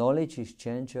purpose of knowledge is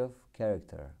change of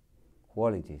character,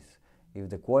 qualities. If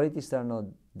the qualities are not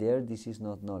there, this is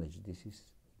not knowledge, this is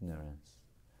ignorance.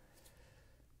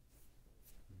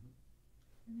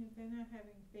 And if they're not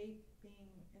having faith being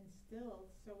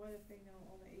instilled, so what if they know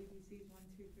all the ABCs, 1,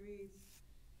 2, 3s,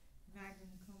 magna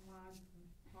cum laude from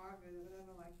Harvard or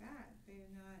whatever like that? They're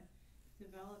not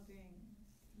developing,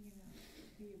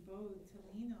 the abode to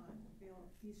lean on.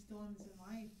 These storms in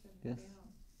life, and Yes. they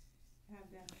don't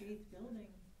have that faith building.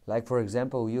 Like for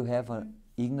example, you have an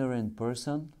ignorant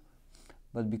person,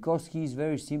 but because he is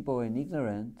very simple and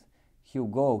ignorant, he'll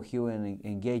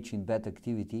engage in bad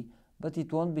activity, but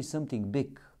it won't be something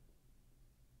big.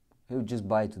 He'll just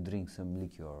buy to drink some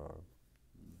liquor or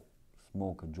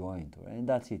smoke a joint, and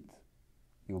that's it.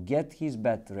 You get his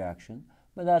bad reaction,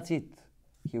 but that's it.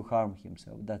 He'll harm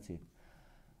himself, that's it.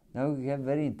 Now you have a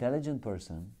very intelligent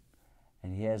person,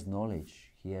 and he has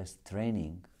knowledge, he has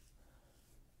training,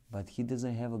 but he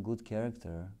doesn't have a good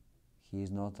character. He is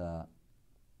not a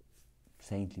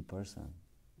saintly person.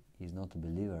 He is not a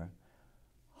believer.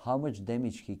 How much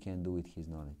damage he can do with his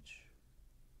knowledge?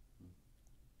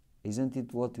 Isn't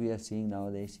it what we are seeing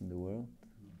nowadays in the world?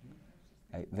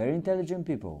 Very intelligent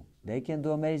people, they can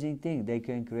do amazing things. They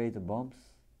can create bombs.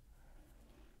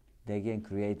 They can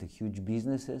create huge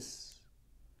businesses.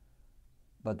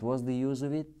 But what's the use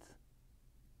of it?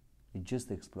 It's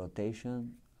just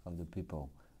exploitation of the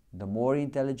people. The more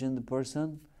intelligent the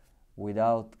person,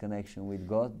 without connection with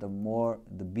God,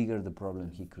 the bigger the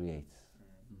problem he creates,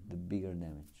 the bigger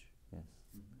damage. Yes.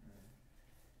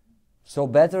 So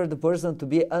better the person to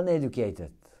be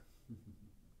uneducated.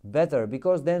 Better,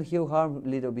 because then he'll harm a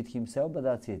little bit himself, but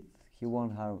that's it. He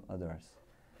won't harm others.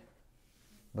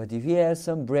 But if he has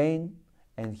some brain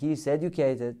and he is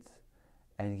educated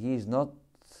and he is not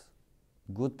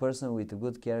a good person with a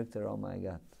good character, oh my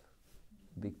God,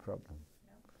 big problem.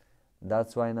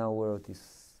 That's why now world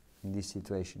is in this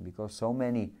situation, because so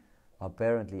many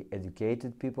apparently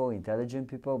educated people, intelligent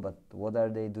people, but what are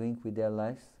they doing with their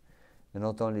lives? And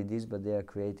not only this, but they are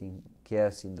creating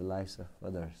chaos in the lives of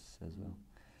others as well.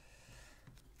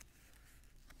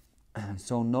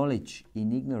 So knowledge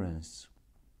in ignorance,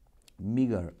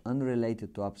 meager,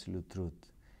 unrelated to absolute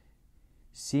truth.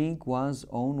 Seeing one's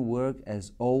own work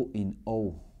as O in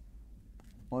O.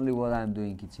 Only what I'm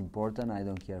doing, it's important, I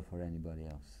don't care for anybody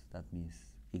else. That means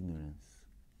ignorance.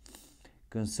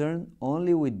 Concerned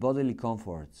only with bodily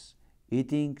comforts,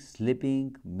 eating,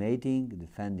 sleeping, mating,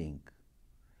 defending.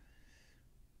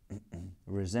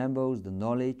 Resembles the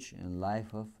knowledge and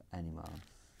life of animals.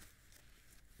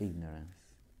 Ignorance.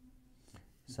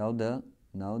 So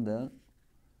now the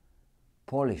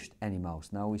polished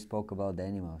animals. Now we spoke about the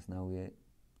animals. Now we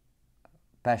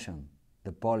passion,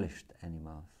 the polished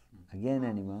animals. Again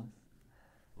animals.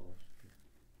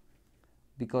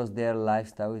 Because their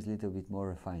lifestyle is a little bit more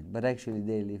refined. But actually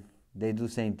they do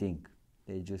same thing.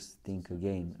 They just think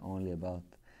again only about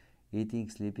eating,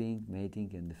 sleeping,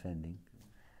 mating and defending.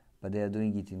 But they are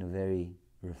doing it in a very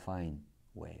refined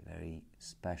way, very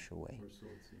special way. Or so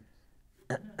it seems.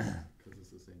 Because it's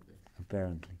the same thing.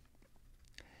 Apparently.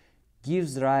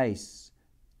 Gives rise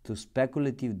to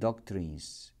speculative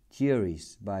doctrines,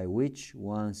 theories by which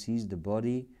one sees the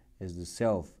body as the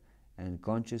self and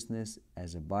consciousness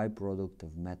as a byproduct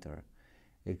of matter,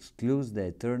 excludes the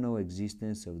eternal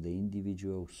existence of the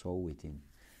individual soul within.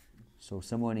 So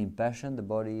someone in passion, the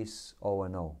body is O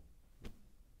and O.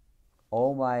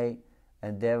 All my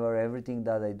endeavor, everything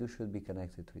that I do should be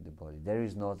connected with the body. There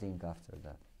is nothing after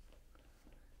that.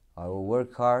 I will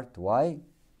work hard. Why?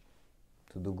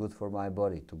 To do good for my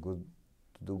body, to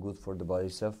do good for the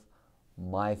bodies of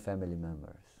my family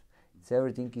members. It's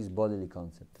everything is bodily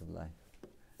concept of life.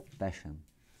 Passion.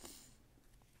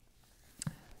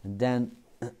 And then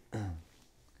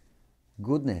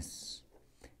goodness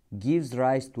gives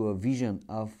rise to a vision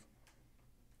of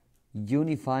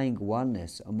unifying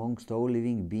oneness amongst all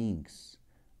living beings,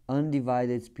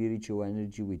 undivided spiritual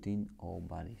energy within all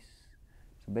bodies.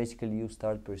 So basically you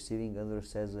start perceiving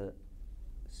others as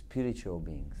spiritual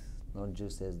beings, not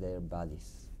just as their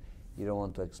bodies. You don't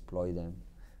want to exploit them.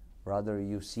 Rather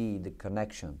you see the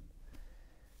connection.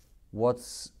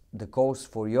 What's the cause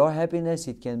for your happiness,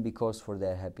 it can be cause for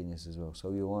their happiness as well. So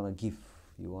you want to give,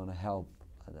 you want to help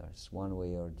others one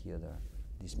way or the other.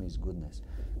 This means goodness.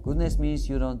 Goodness means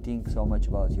you don't think so much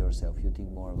about yourself, you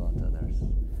think more about others.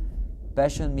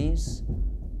 Passion means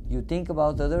you think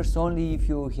about others only if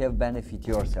you have benefit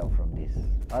yourself from this.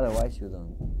 Otherwise you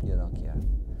don't care.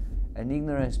 And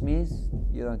ignorance means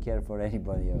you don't care for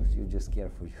anybody else, you just care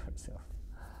for yourself.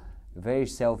 A very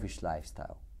selfish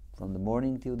lifestyle. From the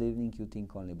morning till the evening you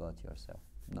think only about yourself.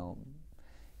 No,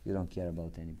 you don't care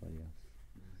about anybody else.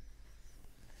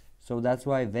 So that's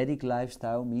why Vedic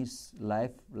lifestyle means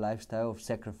lifestyle of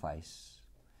sacrifice.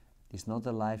 It's not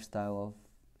a lifestyle of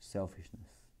selfishness.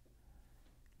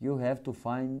 You have to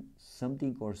find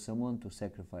something or someone to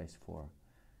sacrifice for.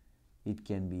 It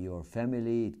can be your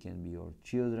family, it can be your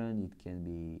children, it can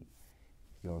be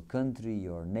your country,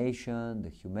 your nation, the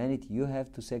humanity. You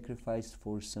have to sacrifice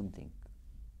for something.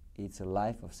 It's a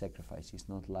life of sacrifice. It's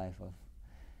not life of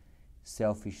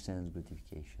selfish sense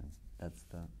gratification. That's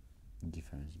the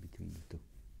difference between the two.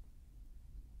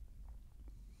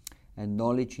 And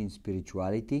knowledge in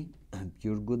spirituality,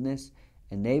 pure goodness,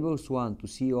 enables one to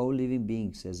see all living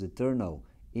beings as eternal,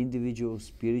 individual,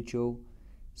 spiritual,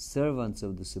 servants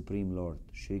of the Supreme Lord,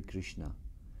 Sri Krishna,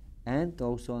 and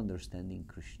also understanding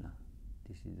Krishna.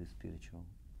 This is the spiritual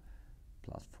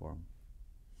platform.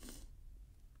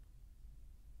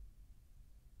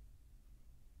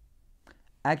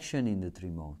 Action in the three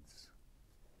modes.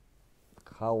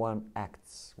 How one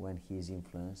acts when he is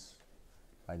influenced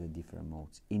by the different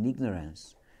modes. In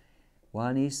ignorance,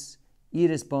 one is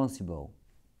irresponsible,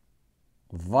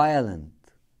 violent,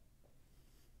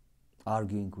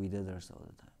 arguing with others all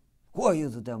the time. Who are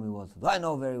you to tell me what to do? I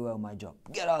know very well my job.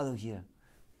 Get out of here.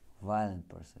 Violent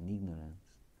person, ignorance.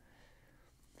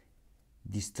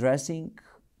 Distressing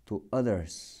to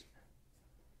others,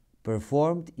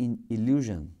 performed in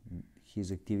illusion.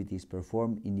 His activity is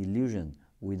performed in illusion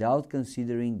without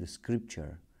considering the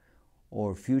scripture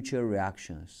or future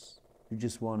reactions. You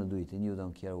just want to do it and you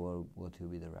don't care what will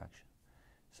be the reaction.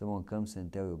 Someone comes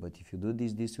and tells you, but if you do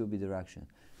this, this will be the reaction.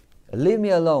 Leave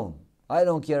me alone. I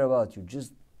don't care about you.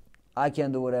 Just, I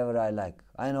can do whatever I like.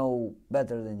 I know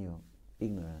better than you.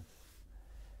 Ignorance.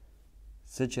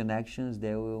 Such an actions,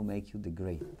 they will make you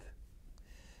degrade.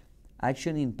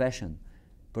 Action in passion,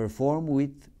 performed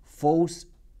with false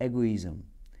egoism,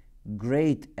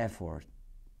 great effort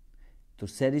to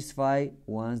satisfy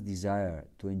one's desire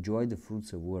to enjoy the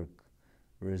fruits of work,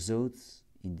 results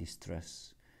in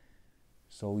distress.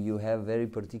 So you have very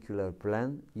particular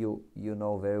plan, you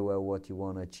know very well what you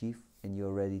want to achieve, and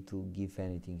you're ready to give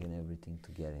anything and everything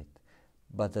to get it.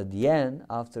 But at the end,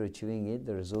 after achieving it,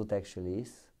 the result actually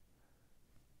is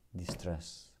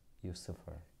distress. You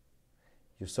suffer.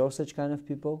 You saw such kind of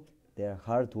people? They are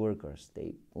hard workers.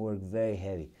 They work very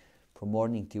heavy from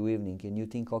morning till evening, and you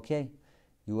think, okay,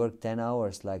 you work 10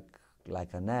 hours like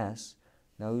an ass,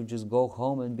 now you just go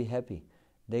home and be happy.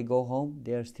 They go home,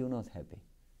 they are still not happy.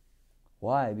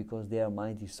 Why? Because their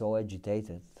mind is so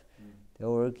agitated. They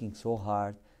are working so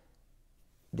hard.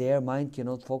 Their mind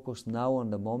cannot focus now on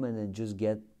the moment and just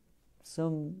get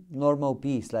some normal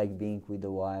peace, like being with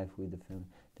the wife, with the family.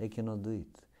 They cannot do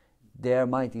it. Their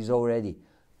mind is already,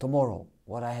 tomorrow,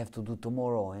 what I have to do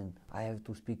tomorrow, and I have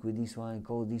to speak with this one and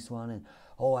call this one, and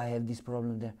oh, I have this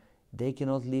problem there. They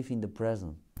cannot live in the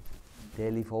present.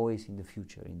 They live always in the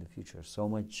future, So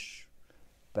much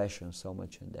passion, so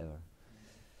much endeavor.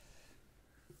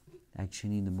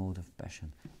 Action in the mode of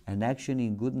passion. And action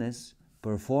in goodness,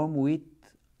 perform with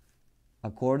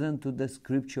according to the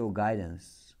scriptural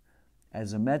guidance,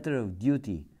 as a matter of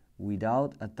duty,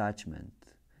 without attachment,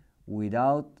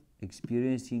 without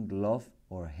experiencing love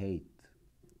or hate.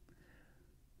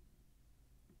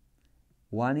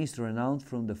 One is renounced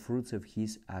from the fruits of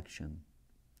his action.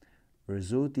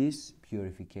 Result is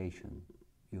purification.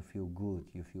 You feel good,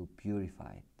 you feel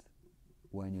purified.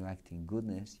 When you act in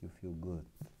goodness, you feel good.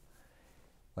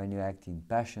 When you act in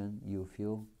passion, you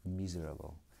feel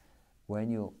miserable.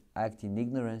 When you act in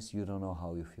ignorance, you don't know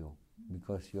how you feel,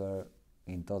 because you are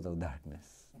in total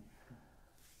darkness.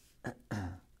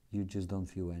 You just don't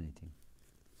feel anything.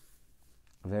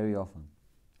 Very often.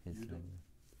 It's like that.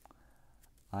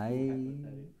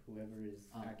 Whoever is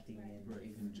acting in right,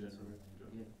 ignorance, in general,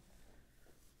 yeah.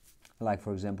 Like,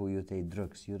 for example, you take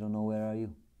drugs. You don't know where are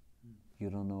you. You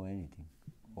don't know anything.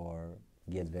 Or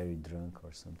get very drunk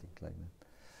or something like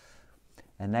that.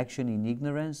 An action in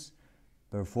ignorance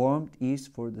performed is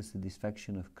for the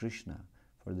satisfaction of Krishna,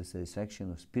 for the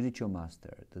satisfaction of spiritual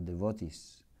master, the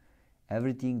devotees.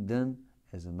 Everything done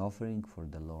as an offering for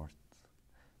the Lord.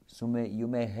 So you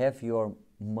may have your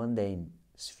mundane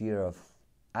sphere of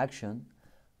action,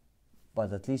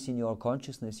 but at least in your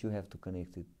consciousness you have to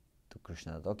connect it to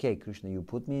Krishna. Okay, Krishna, you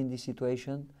put me in this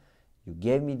situation, you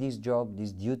gave me this job,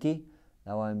 this duty,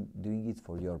 now I'm doing it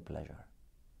for your pleasure.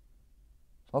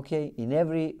 Okay, in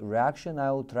every reaction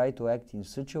I will try to act in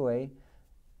such a way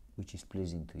which is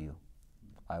pleasing to you.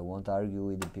 I won't argue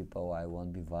with the people, I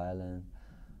won't be violent,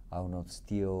 I will not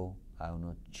steal, I will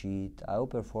not cheat, I will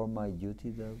perform my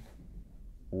duty the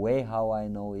way how I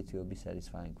know it will be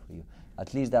satisfying for you.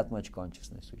 At least that much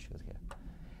consciousness we should have.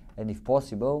 And if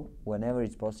possible, whenever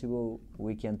it's possible,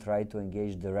 we can try to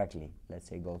engage directly. Let's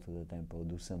say go to the temple,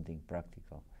 do something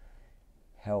practical.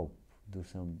 Help, do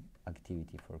some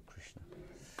activity for Krishna.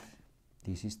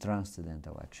 This is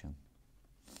transcendental action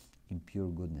in pure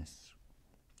goodness.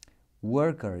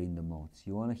 Worker in the modes.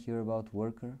 You want to hear about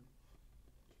worker?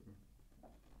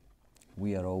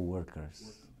 We are all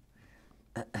workers.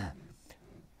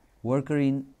 Worker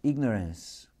in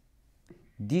ignorance.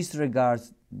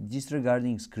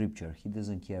 Disregarding scripture. He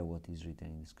doesn't care what is written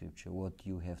in the scripture, what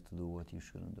you have to do, what you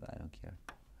shouldn't do. I don't care.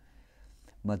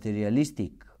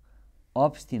 Materialistic,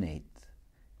 obstinate,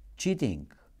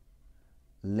 cheating,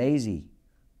 lazy,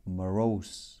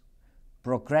 morose,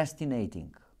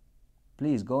 procrastinating,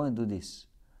 Please go and do this.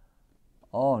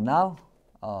 Oh, now?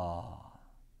 Oh,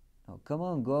 no, come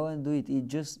on, go and do it.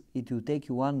 It will take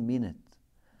you 1 minute.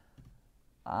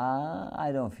 I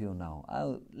don't feel now.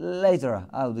 I'll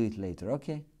do it later.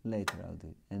 Okay, later I'll do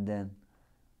it. And then,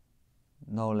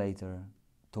 no later.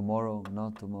 Tomorrow,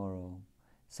 not tomorrow.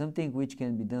 Something which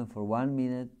can be done for 1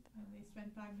 minute. And they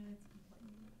spend 5 minutes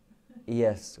complaining.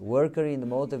 Yes, worker in the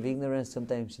mode of ignorance,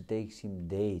 sometimes it takes him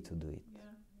day to do it.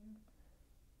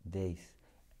 Days.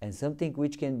 And something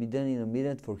which can be done in a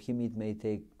minute, for him it may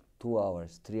take 2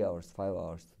 hours, 3 hours, 5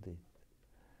 hours to do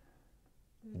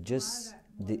it. Just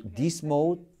this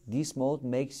mode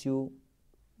makes you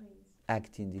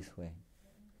act in this way.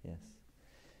 Yes.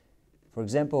 For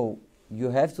example,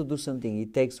 you have to do something,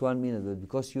 it takes 1 minute, but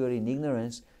because you are in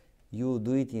ignorance, you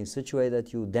do it in such a way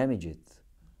that you damage it,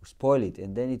 spoil it,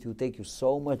 and then it will take you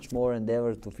so much more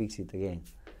endeavor to fix it again.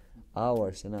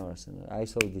 Hours and hours and hours. I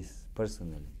saw this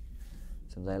personally.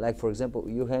 Sometimes, like for example,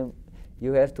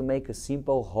 you have to make a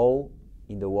simple hole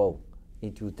in the wall.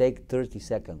 It will take 30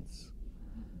 seconds.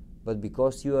 But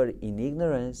because you are in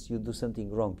ignorance, you do something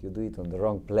wrong. You do it on the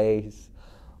wrong place,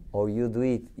 or you do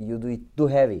it too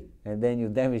heavy, and then you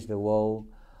damage the wall,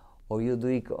 or you do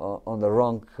it on the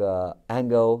wrong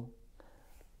angle,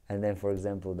 and then, for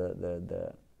example,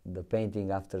 the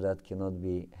painting after that cannot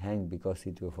be hanged because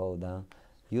it will fall down.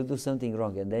 You do something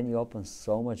wrong, and then you open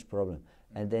so much problem,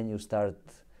 and then you start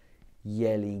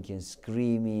yelling and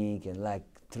screaming, and like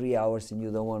 3 hours, and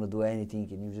you don't want to do anything,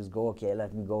 and you just go, okay,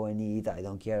 let me go and eat, I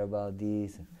don't care about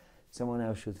this, someone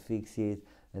else should fix it.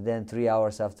 And then 3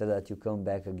 hours after that you come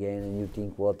back again and you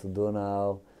think what to do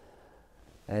now,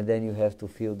 and then you have to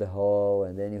fill the hole,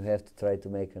 and then you have to try to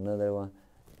make another one.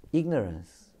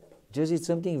 Ignorance. Just it's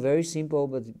something very simple,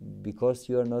 but because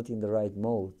you are not in the right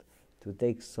mode, it will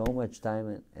take so much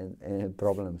time and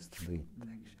problems to do it.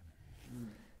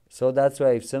 So that's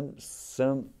why if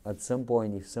at some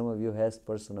point, if some of you has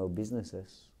personal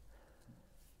businesses,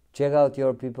 check out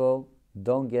your people.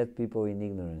 Don't get people in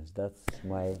ignorance. That's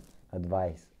my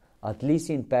advice. At least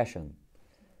in passion.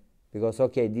 Because,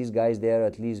 okay, these guys, they are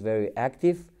at least very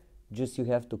active. Just you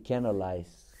have to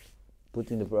canalize,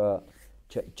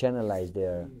 channelize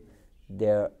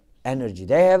their energy.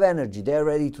 They have energy. They are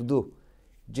ready to do.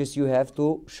 Just you have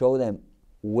to show them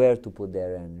where to put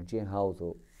their energy and how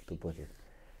to put it.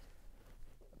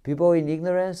 People in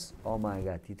ignorance, oh my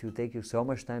God, it will take you so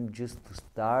much time just to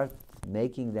start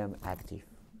making them active.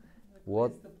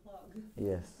 Where's the plug?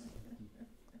 Yes.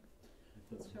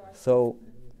 So,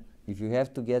 if you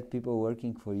have to get people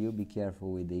working for you, be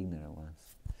careful with the ignorant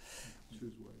ones.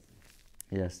 Choose wisely.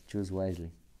 Yes, choose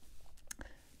wisely.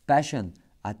 Passion,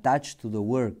 attached to the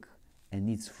work and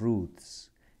its fruits,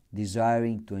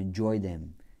 desiring to enjoy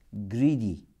them,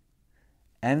 greedy,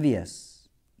 envious,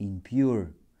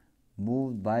 impure,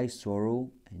 moved by sorrow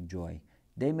and joy.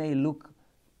 They may look,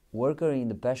 worker in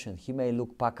the passion, he may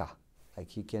look paka, like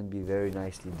he can be very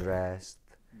nicely dressed,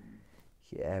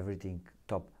 everything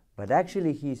top, but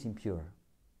actually he is impure,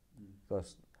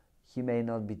 because he may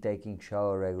not be taking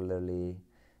shower regularly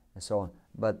and so on.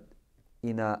 But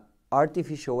in an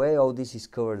artificial way, all this is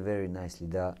covered very nicely.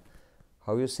 The,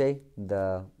 how you say,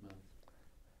 the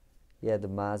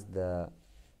mask, the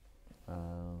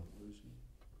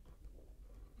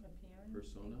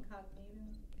persona.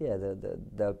 Yeah,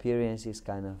 the appearance is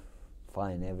kind of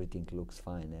fine. Everything looks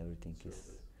fine. Everything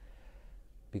is,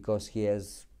 because he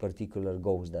has particular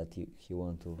goals that he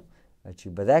want to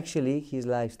achieve. But actually, his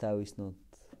lifestyle is not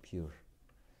pure.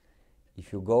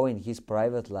 If you go in his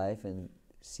private life and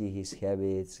see his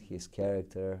habits, his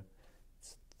character,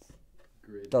 it's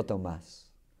total mess.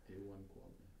 A1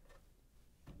 quality.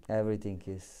 Everything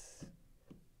is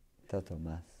total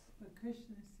mess. But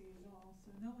Krishna sees all,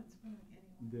 so no one's fooling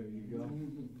anyone. There you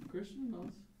go. Krishna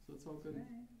knows, so it's all good. Right.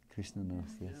 Krishna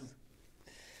knows, yes.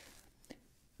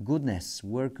 Goodness,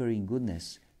 worker in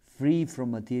goodness, free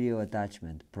from material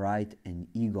attachment, pride and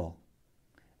ego,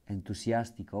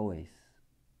 enthusiastic always,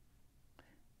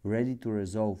 ready to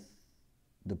resolve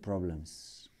the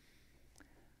problems,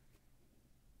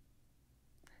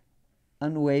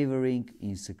 unwavering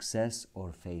in success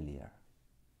or failure.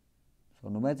 So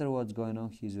no matter what's going on,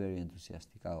 he's very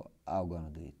enthusiastic. I'm gonna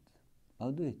do it.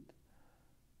 I'll do it.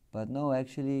 But no,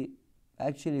 actually,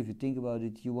 if you think about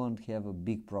it, you won't have a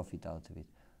big profit out of it.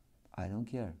 I don't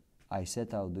care. I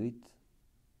said I'll do it.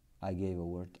 I gave a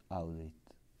word, I'll do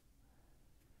it.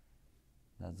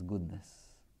 That's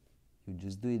goodness. You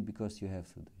just do it because you have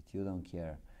to do it. You don't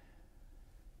care.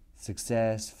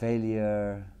 Success,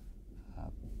 failure,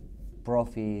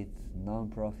 profit,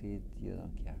 non-profit, you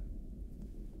don't care.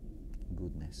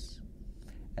 Goodness.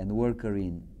 And worker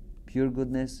in pure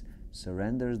goodness,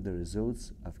 surrenders the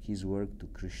results of his work to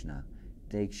Krishna,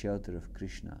 takes shelter of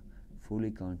Krishna,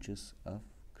 fully conscious of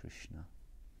Krishna.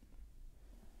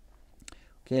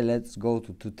 Okay, let's go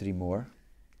to 2-3 more.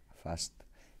 Fast.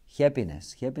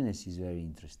 Happiness. Happiness is very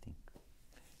interesting.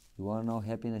 You want to know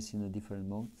happiness in the different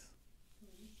modes?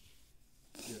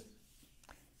 Yes.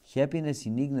 Happiness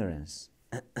in ignorance.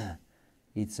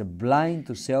 It's a blind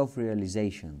to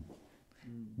self-realization.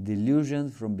 Delusion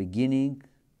from beginning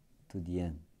to the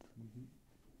end.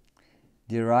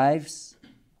 Derives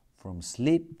from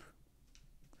sleep,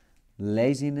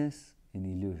 laziness, and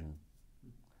illusion.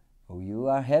 Oh, you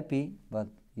are happy, but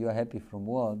you are happy from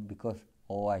what? Because,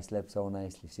 oh, I slept so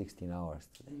nicely, 16 hours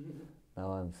today.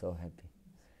 Now I'm so happy.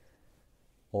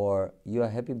 Or you are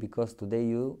happy because today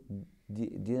you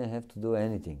didn't have to do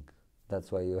anything.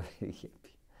 That's why you are very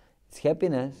happy. It's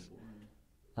happiness.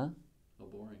 How boring. Huh? How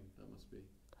boring that must be.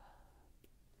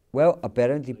 Well,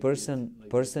 apparently Like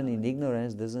person in like-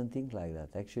 ignorance doesn't think like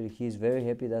that. Actually, he is very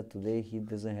happy that today he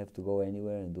doesn't have to go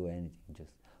anywhere and do anything.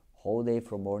 Just whole day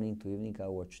from morning to evening I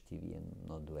watch TV and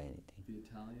not do anything. The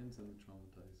Italians and the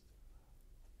traumatized,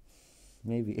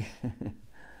 Maybe.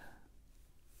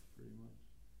 pretty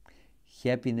much.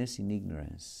 Happiness in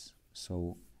ignorance.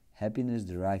 So happiness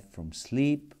derived from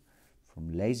sleep,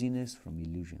 from laziness, from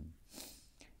illusion.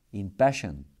 In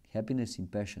passion, happiness in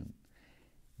passion,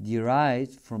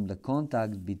 derived from the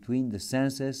contact between the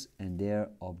senses and their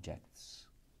objects.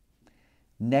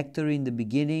 Nectar in the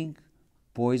beginning,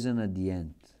 poison at the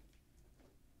end.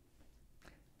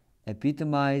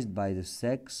 Epitomized by the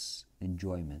sex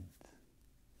enjoyment.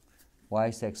 Why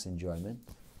sex enjoyment?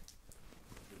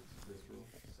 It's visceral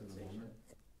in the moment.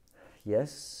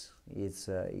 Yes,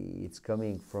 it's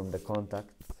coming from the contact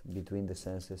between the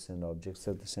senses and objects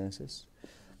of the senses.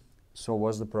 So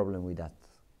what's the problem with that?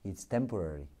 It's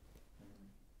temporary.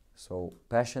 So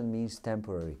passion means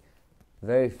temporary.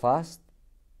 Very fast,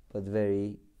 but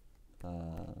very...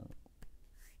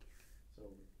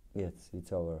 yes,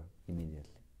 it's over immediately.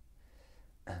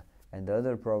 And the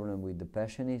other problem with the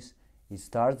passion is it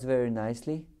starts very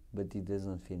nicely, but it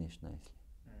doesn't finish nicely.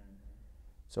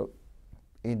 So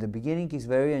in the beginning it's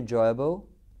very enjoyable,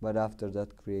 but after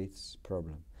that creates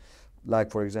problem.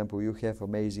 Like for example, you have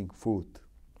amazing food,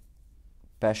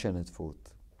 passionate food.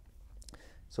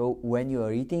 So when you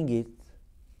are eating it,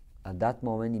 at that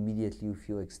moment immediately you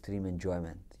feel extreme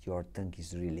enjoyment. Your tongue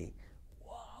is really,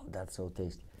 wow, that's so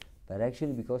tasty. But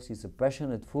actually because it's a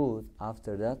passionate food,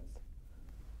 after that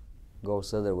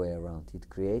goes other way around. It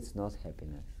creates not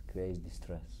happiness, it creates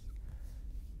distress.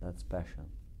 That's passion.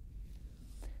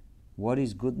 What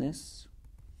is goodness?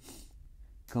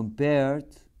 Compared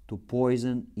to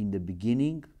poison in the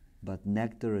beginning, but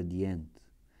nectar at the end,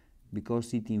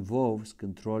 because it involves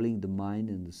controlling the mind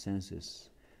and the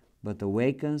senses, but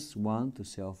awakens one to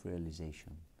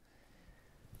self-realization.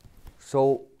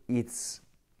 So it's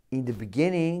in the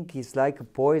beginning, it's like a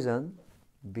poison,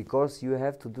 because you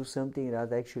have to do something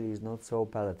that actually is not so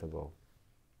palatable.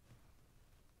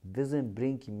 Doesn't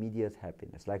bring immediate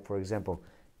happiness. Like for example,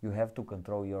 you have to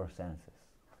control your senses.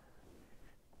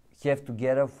 You have to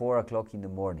get up 4 o'clock in the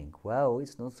morning. Well,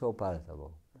 it's not so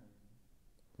palatable.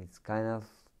 It's kind of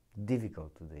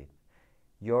difficult to do it.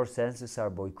 Your senses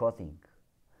are boycotting.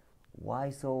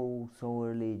 Why so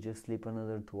early? Just sleep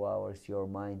another 2 hours. Your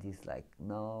mind is like,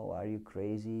 no, are you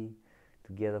crazy?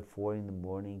 To get up 4 in the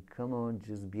morning, come on,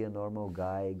 just be a normal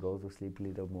guy, go to sleep a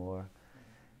little more.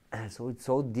 So it's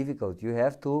so difficult. You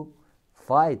have to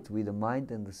fight with the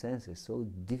mind and the senses. So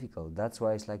difficult. That's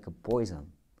why it's like a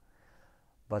poison.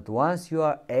 But once you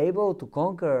are able to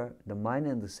conquer the mind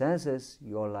and the senses,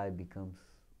 your life becomes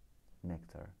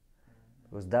nectar.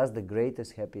 Because that's the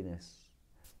greatest happiness.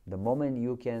 The moment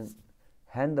you can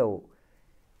handle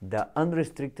the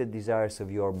unrestricted desires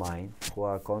of your mind, who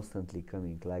are constantly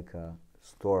coming like a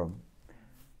storm,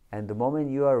 and the moment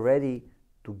you are ready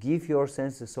to give your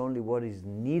senses only what is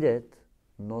needed,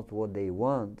 not what they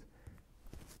want,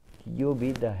 you'll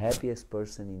be the happiest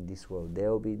person in this world.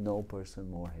 There will be no person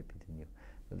more happy than you.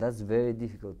 But that's very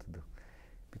difficult to do,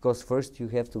 because first you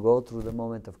have to go through the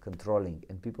moment of controlling,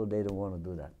 and people, they don't want to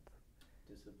do that.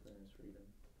 Discipline is freedom.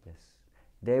 Yes,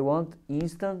 they want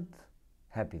instant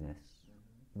happiness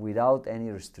without any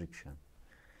restriction.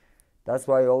 That's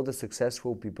why all the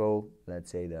successful people,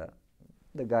 let's say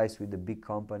the guys with the big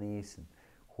companies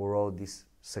who wrote these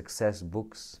success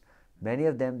books, many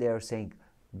of them, they are saying,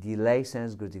 delay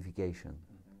sense gratification.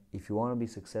 If you want to be a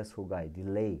successful guy,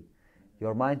 delay.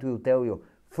 Your mind will tell you,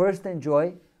 first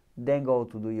enjoy, then go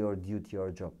to do your duty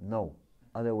or job. No,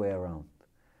 other way around.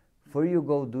 First you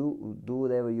go do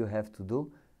whatever you have to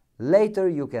do, later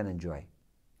you can enjoy.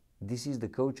 This is the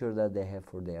culture that they have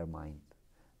for their mind.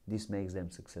 This makes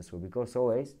them successful because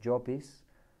always job is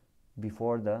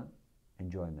before the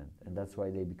enjoyment, and that's why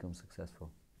they become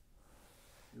successful.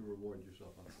 You reward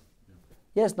yourself on it.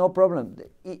 Yes, no problem.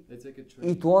 It's like a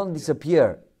training. It won't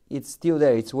disappear. It's still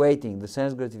there. It's waiting. The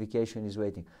sense gratification is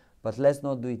waiting. But let's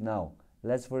not do it now.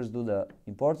 Let's first do the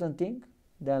important thing,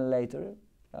 then later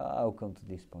I'll come to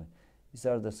this point. These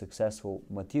are the successful,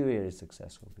 materially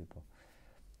successful people.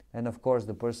 And of course,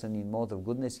 the person in mode of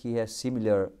goodness, he has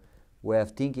similar way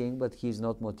of thinking, but he is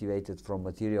not motivated from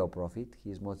material profit.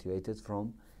 He is motivated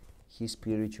from his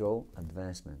spiritual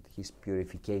advancement, his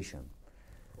purification.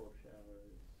 For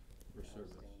service.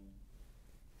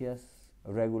 Yes,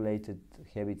 regulated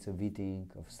habits of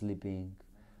eating, of sleeping,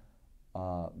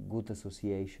 good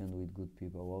association with good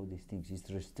people, all these things. It's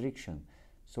restriction.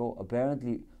 So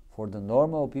apparently, for the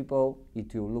normal people,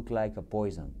 it will look like a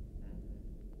poison.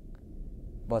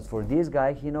 But for this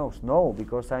guy, he knows, no,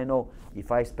 because I know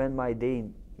if I spend my day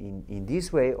in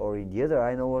this way or in the other,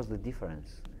 I know what's the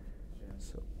difference.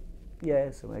 So,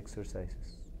 yeah, some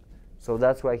exercises. So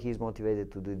that's why he's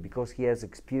motivated to do it, because he has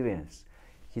experience.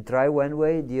 He tried one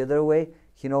way, the other way.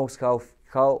 He knows how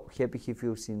happy he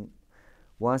feels in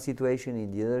one situation,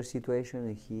 in the other situation,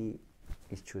 and he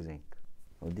is choosing.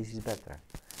 Oh, this is better.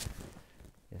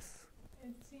 Yes.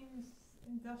 It seems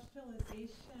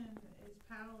industrialization is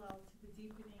parallel to the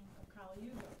deepening of Kali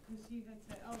Yuga, because you had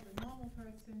said, oh, the normal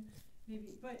person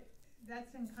maybe, but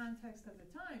that's in context of the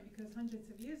time, because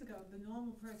hundreds of years ago, the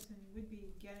normal person would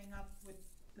be getting up with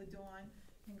the dawn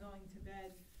and going to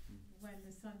bed when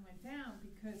the sun went down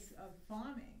because of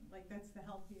farming. Like, that's the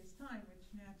healthiest time, which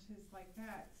matches like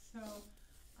that. So,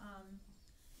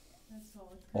 that's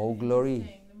all. It's All kinda glory.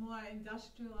 interesting. The more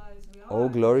industrialized we are. All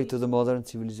glory to the modern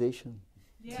civilization.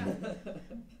 Yeah.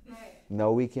 Right.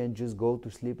 Now we can just go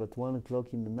to sleep at 1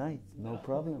 o'clock in the night, no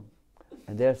problem.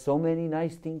 And there are so many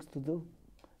nice things to do.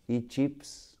 Eat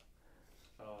chips,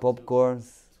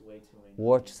 popcorns, It's way too many.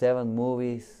 watch 7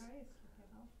 movies. Right.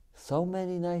 Okay. So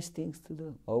many nice things to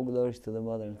do. All glories to the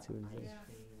modern We got civilization. ice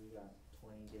cream, we got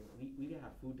 20 different. We can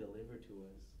have food delivered to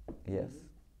us. Yes.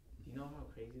 Do you know how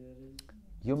crazy that is?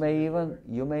 You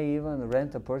may even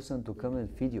rent a person to come and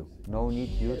feed you. No need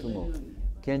you to move.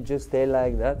 Can't just stay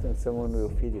like that and someone will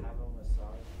feed you. Have a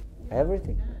massage.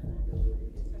 Everything.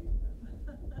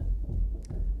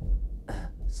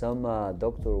 Some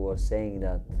doctor was saying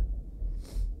that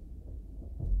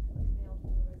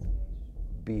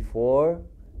before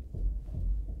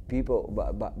people,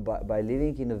 by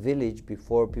living in a village,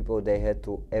 before people, they had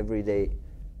to every day,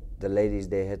 the ladies,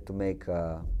 they had to make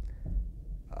a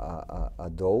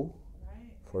dough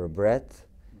for bread.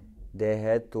 They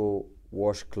had to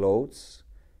wash clothes.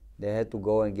 They had to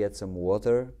go and get some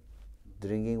water,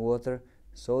 drinking water.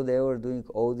 So they were doing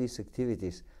all these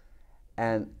activities.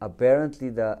 And apparently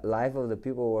the life of the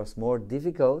people was more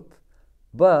difficult,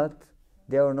 but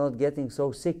they were not getting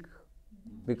so sick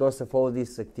because of all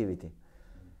this activity.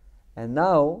 And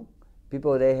now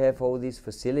people, they have all these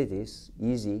facilities,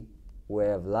 easy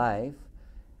way of life,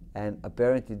 and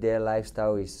apparently their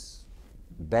lifestyle is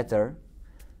better,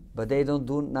 but they don't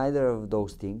do neither of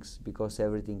those things because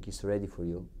everything is ready for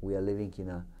you. We are living in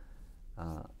a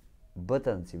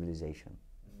button civilization.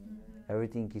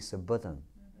 Everything is a button.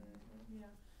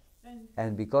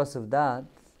 And because of that,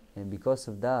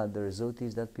 the result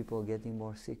is that people are getting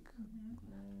more sick.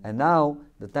 And now,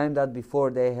 the time that before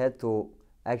they had to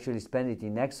actually spend it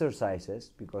in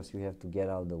exercises, because you have to get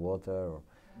out the water or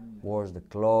wash the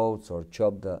clothes or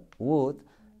chop the wood,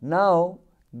 now,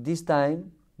 this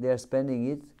time, they are spending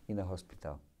it in a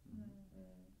hospital.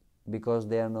 Because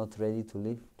they are not ready to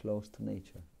live close to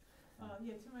nature.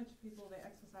 Yeah, too much people, they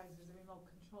exercise as a remote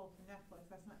control for Netflix.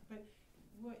 That's not, but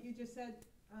what you just said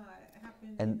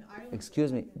happened And in Ireland.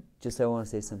 excuse me, just I want to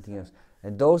say something else.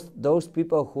 And those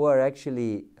people who are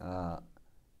actually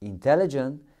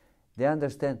intelligent, they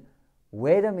understand,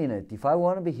 wait a minute, if I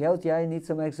want to be healthy, I need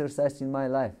some exercise in my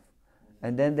life.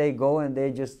 And then they go and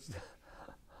they just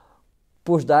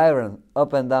push the iron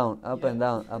up and down, up and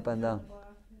down, up and down.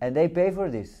 And they pay for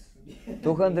this.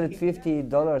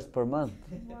 $250 per month.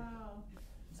 Wow.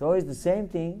 So it's the same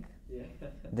thing.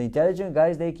 The intelligent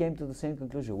guys, they came to the same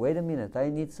conclusion. Wait a minute, I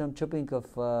need some chopping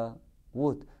of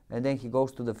wood. And then he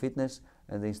goes to the fitness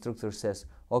and the instructor says,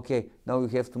 okay, now you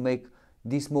have to make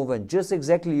this movement. Just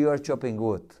exactly you are chopping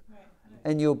wood. Right.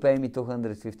 And you pay me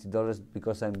 $250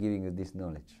 because I'm giving you this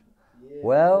knowledge.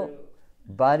 Well,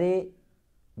 buddy,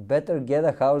 better get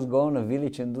a house, go in a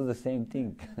village and do the same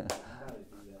thing.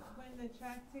 When the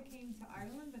tractor came to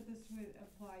Ireland, but this would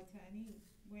apply to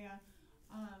anywhere,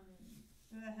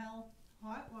 the health,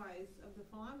 heart-wise, of the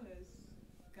farmers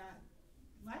got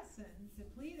lessened,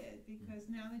 depleted, because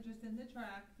now they're just in the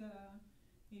track,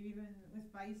 maybe even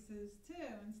with vices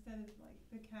too, instead of like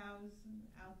the cows and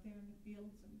out there in the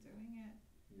fields and doing it.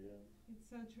 Yeah. It's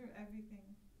so true,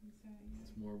 everything you say.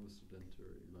 It's more of a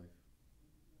sedentary life.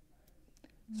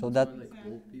 So That's that- why like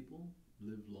old people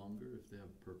live longer if they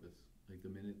have purpose. Like the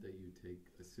minute that you take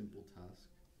a simple task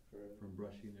from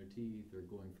brushing their teeth or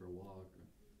going for a walk,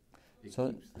 it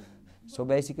So- keeps them So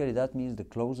basically that means the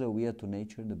closer we are to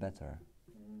nature, the better.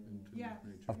 in tune Yes.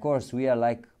 with nature. Of course, we are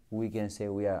like, we can say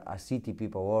we are a city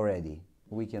people already.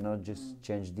 We cannot just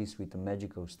change this with a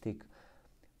magical stick.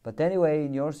 But anyway,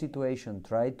 in your situation,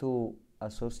 try to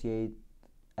associate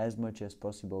as much as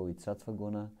possible with sattva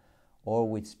guna or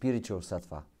with spiritual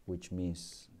sattva, which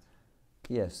means,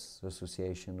 yes,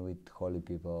 association with holy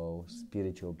people,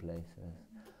 spiritual places.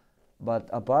 But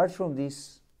apart from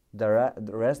this, the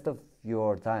rest of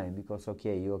your time, because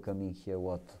okay, you're coming here,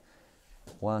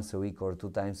 once a week or 2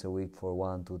 times a week for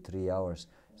 1 to 3 hours.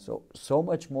 So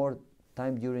much more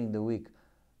time during the week.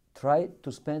 Try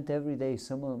to spend every day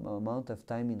some amount of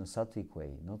time in a sattvic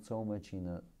way, not so much in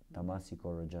a tamasic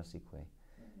or rajasic way.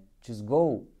 Just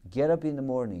go, get up in the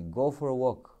morning, go for a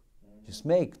walk. Just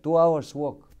make 2 hours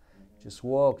walk. Just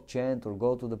walk, chant, or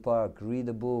go to the park, read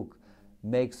a book,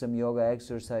 make some yoga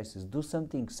exercises, do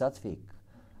something sattvic.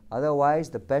 Otherwise,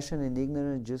 the passion and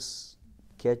ignorance just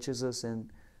catches us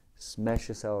and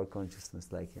smashes our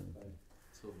consciousness like anything.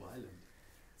 So violent.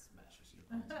 It smashes your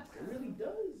conscience. It really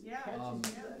does. It Yeah.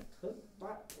 catches you Yeah. that hook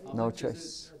spot. How No much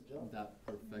is choice. it that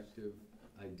perfective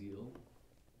ideal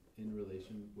in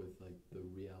relation with like the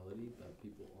reality that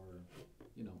people are,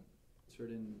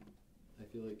 certain, I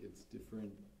feel like it's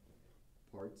different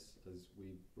parts as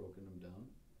we've broken them down,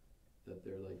 that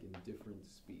they're like in different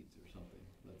speeds or something,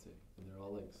 let's say, and they're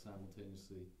all like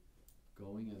simultaneously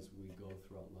going as we go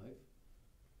throughout life.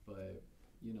 But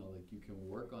like you can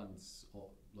work on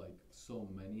so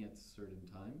many at certain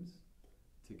times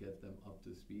to get them up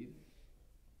to speed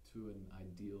to an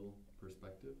ideal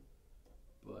perspective.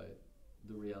 But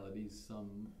the reality is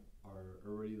some are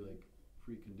already like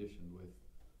preconditioned with,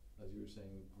 as you were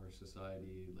saying, our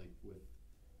society, like with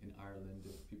in Ireland,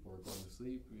 if people are going to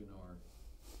sleep, or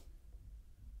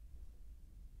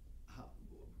how,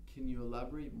 can you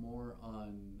elaborate more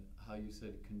on how you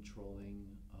said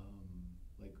controlling,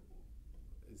 like,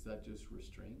 is that just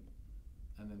restraint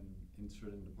and then in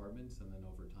certain departments and then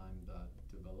over time that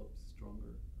develops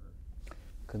stronger? Or?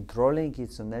 Controlling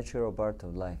is a natural part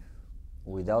of life.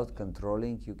 Without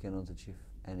controlling, you cannot achieve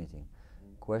anything.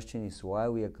 Question is why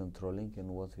we are controlling and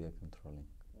what we are controlling.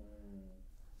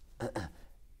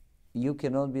 You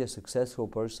cannot be a successful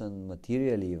person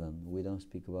materially even. We don't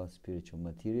speak about spiritual.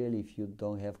 Materially, if you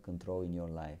don't have control in your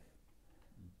life.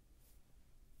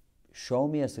 Show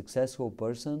me a successful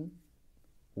person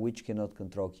which cannot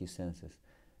control his senses.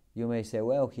 You may say,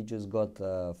 well, he just got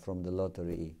from the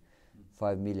lottery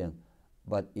 5 million.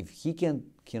 But if he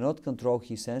cannot control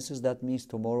his senses, that means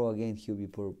tomorrow again he'll be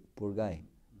poor guy.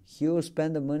 He will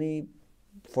spend the money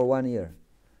for 1 year,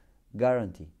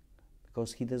 guarantee,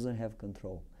 because he doesn't have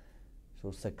control. So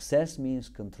success means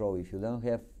control. If you don't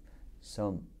have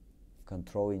some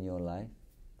control in your life,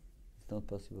 it's not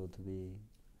possible to be.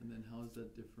 And then how is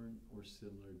that different or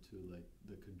similar to like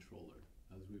the controller,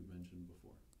 as we've mentioned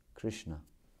before? Krishna.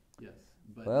 Yes,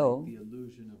 but Well, like the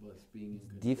illusion of us being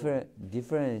in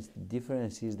control.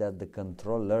 Difference is that the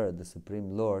controller, the Supreme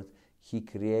Lord, he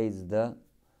creates the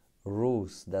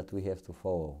rules that we have to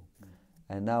follow.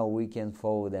 And now we can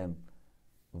follow them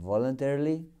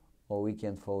voluntarily or we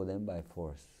can follow them by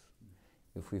force.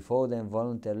 If we follow them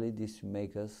voluntarily, this will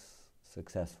make us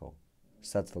successful,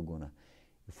 sattva guna.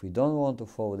 If we don't want to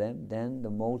follow them, then the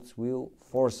modes will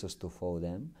force us to follow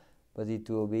them, but it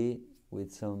will be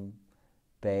with some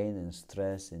pain and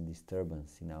stress and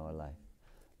disturbance in our life.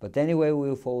 But anyway, we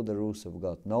will follow the rules of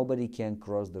God. Nobody can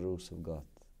cross the rules of God.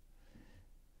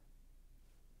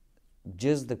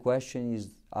 Just the question is,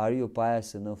 are you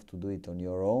pious enough to do it on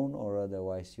your own, or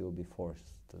otherwise you will be forced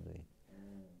to do it?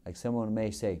 Like someone may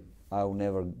say, I will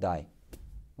never die.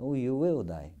 Oh, you will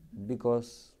die,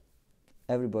 because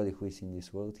everybody who is in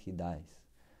this world, he dies.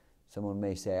 Someone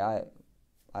may say,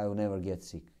 I will never get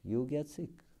sick. You get sick.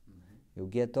 You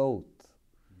get old.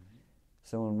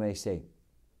 Someone may say,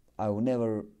 I will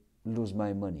never lose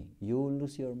my money. You will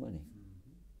lose your money.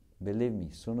 Believe me,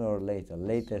 sooner or later,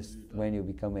 latest when you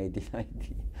become 80,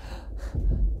 90.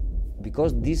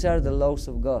 Because these are the laws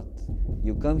of God.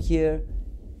 You come here,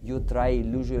 you try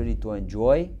illusory to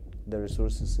enjoy the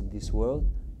resources of this world,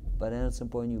 but then at some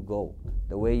point you go.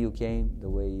 The way you came,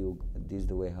 this is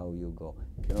the way how you go.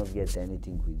 You cannot get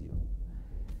anything with you.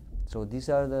 So these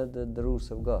are the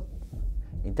rules of God.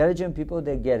 Intelligent people,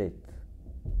 they get it.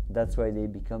 That's why they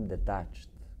become detached.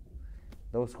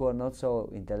 Those who are not so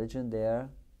intelligent, they are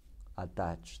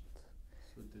attached.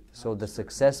 So the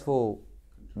successful,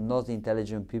 not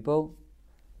intelligent people,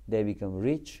 they become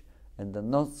rich, and the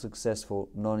not successful,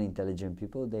 non-intelligent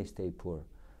people, they stay poor.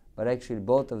 But actually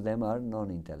both of them are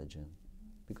non-intelligent,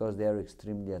 because they are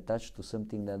extremely attached to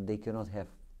something that they cannot have.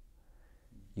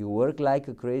 You work like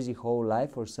a crazy whole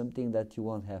life for something that you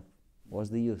won't have. What's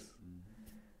the use?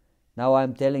 Now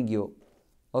I'm telling you,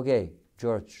 okay,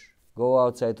 George, go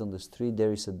outside on the street,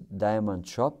 there is a diamond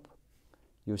shop.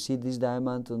 You see this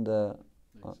diamond on the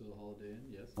Next to the Holiday Inn,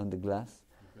 yes. on the glass?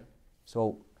 Okay.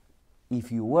 So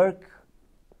if you work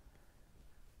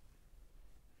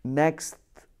next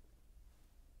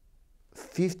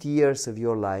 50 years of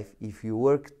your life, if you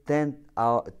work 10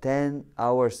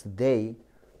 hours a day,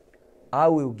 I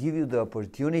will give you the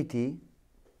opportunity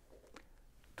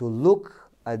to look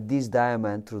at this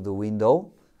diamond through the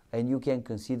window, and you can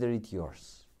consider it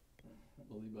yours.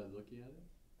 Only by looking at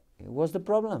it? What's the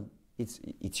problem? It's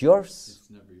yours. It's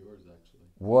never yours, actually.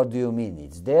 What do you mean?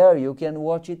 It's there. You can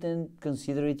watch it and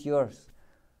consider it yours.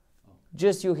 Oh.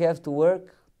 Just you have to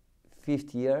work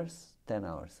 50 years, 10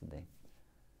 hours a day.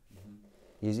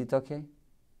 Mm-hmm. Is it okay?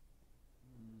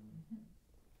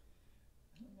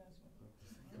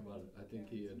 Think about it. I think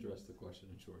he addressed the question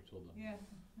in short. Hold on. Yeah.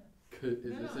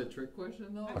 Is this a trick question,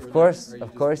 though? or Of not? course, Are you of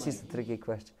just course, it's a playing? tricky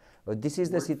question. But this is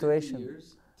the Work 50 situation.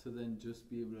 years to then just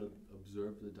be able to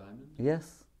observe the diamond,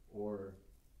 Yes. or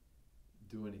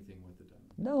do anything with the diamond?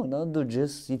 No, not do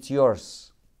just. It's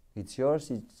yours. It's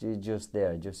yours. It's just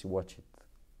there. Just watch it.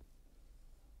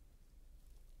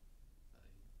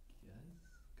 Yes,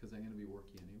 because I'm going to be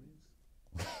working anyways.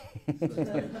 So it's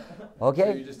like, so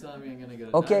Okay. you're just telling me I'm going to get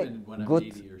a Okay, diamond when good. I'm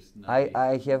 80 or 90.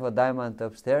 I have a diamond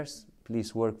upstairs.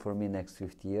 Please work for me next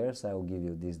 50 years. I will give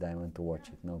you this diamond to watch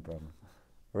it. No problem.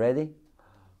 Ready?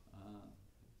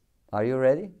 Are you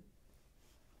ready?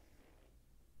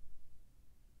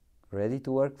 Ready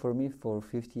to work for me for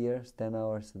 50 years, 10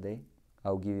 hours a day?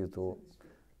 I'll give you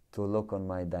to look on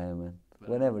my diamond But I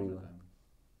don't whenever want you a want. diamond.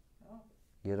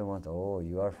 You don't want. Oh,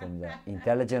 you are from the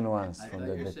intelligent ones, I from thought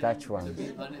the you're detached saying ones. to be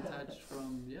unattached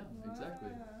from, yeah, exactly.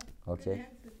 Okay,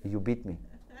 you beat me.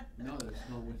 No, there's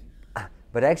no winning.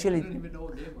 But I actually, don't even know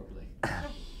what game we're playing.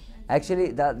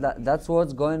 actually, that's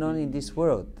what's going on in this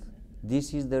world.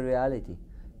 This is the reality.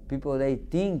 People, they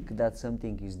think that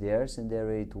something is theirs and they're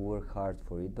ready to work hard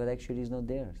for it, but actually it's not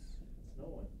theirs. It's no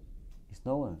one. It's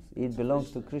no one's. It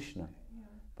belongs to Krishna,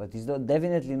 but it's not,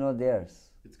 definitely not theirs.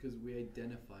 It's because we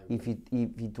identify If with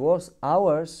it was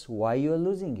ours, why you are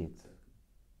losing it?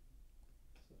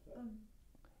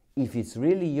 If it's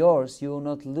really yours, you will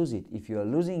not lose it. If you are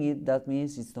losing it, that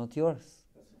means it's not yours.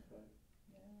 That's a fact.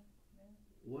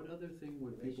 What other thing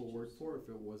would people work for if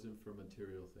it wasn't for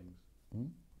material things? Hmm?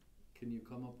 Can you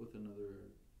come up with another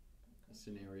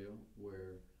scenario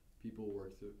where people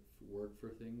work for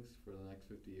things for the next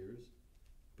 50 years,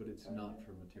 but it's not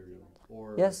for material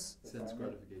or Yes. sense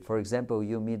gratification? For example,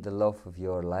 you meet the love of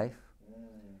your life,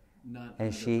 Not and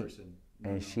another she- person. No,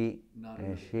 and no, she not and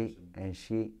another she person. and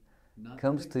she Not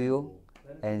comes that to you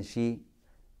example. and she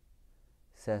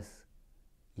says,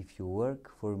 if you work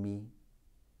for me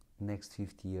next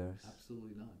 50 years,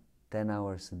 Absolutely not. 10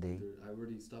 hours a day, I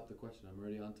already stopped the question. I'm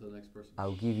already on to the next person.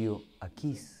 I'll give you a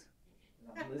kiss.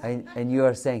 Listen, And you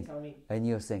are saying, tell me,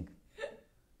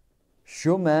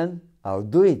 sure man, I'll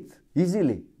do it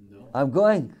easily. No. I'm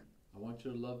going. I want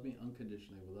you to love me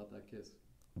unconditionally without that kiss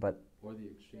But or the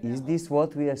exchange. is this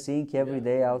what we are seeing every Yeah.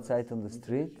 day outside on the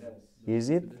street? yes, Is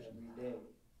it? Conditional. every day.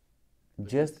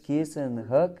 Just kiss and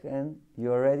hug and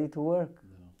you're ready to work.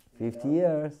 No. 50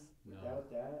 years. No. Without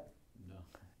that, No.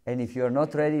 And if you're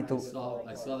not ready I to...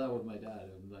 saw that with my dad.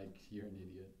 I'm like, you're an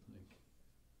idiot. Like,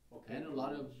 okay. and a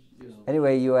lot of, you know.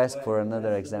 Anyway, you ask What, for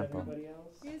another that's what example. everybody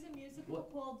else? There's a musical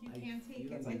What? called You I Can't Take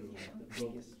feel It like With The You.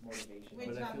 biggest motivation. Which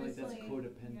But I feel like that's obviously-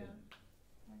 codependent.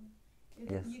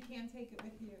 Yes. You Can't Take It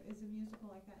With You is a musical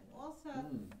like that. And also,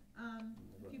 Mm.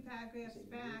 a few paragraphs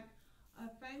back, a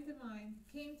friend of mine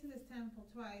came to this temple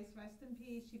twice, rest in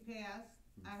peace, she passed.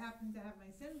 I happened to have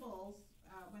my symbols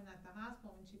when at the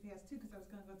hospital when she passed too, because I was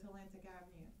going to go to Atlantic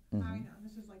Avenue. I Mhm. know,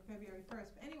 this was like February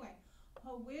 1st. But anyway,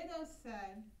 her widow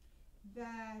said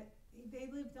that they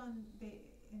lived and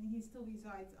he still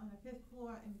resides on the 5th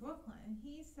floor in Brooklyn. And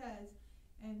he says,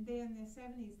 and they're in their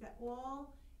 70s, that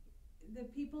all the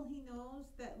people he knows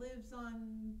that lives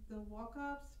on the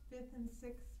walk-ups, 5th and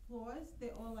 6th floors,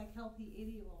 they're all like healthy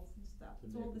 80-year-olds and stuff. The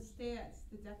It's all the neighbors. stairs,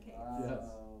 the decades. Wow. Yes.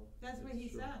 That's what It's he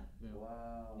true. said. Yeah.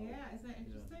 Wow. Yeah, isn't that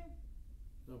interesting?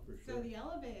 No, for So sure. the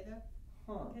elevator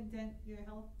Huh. can dent your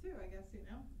health too, I guess, you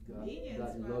know? That, Convenience,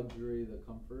 that but luxury, the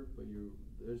comfort, but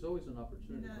there's always an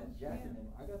opportunity You're not- cost. Jacking Yeah. them.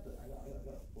 I got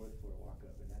a fourth floor walk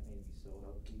up, and that made me so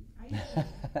healthy. I used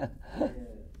Yeah.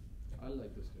 I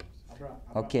like the stairs. I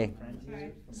brought Okay. my friend here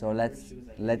Right. from So Harvard. let's- She was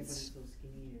like, let's "Everybody's so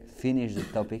skinny here." Finish the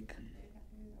topic. I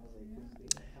was like, "This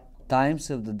is big popcorn." Times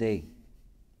of the day.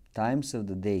 Times of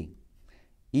the day.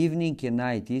 Evening and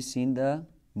night is in the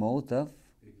mode of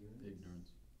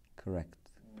Ignorance. correct.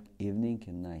 Evening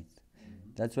and night.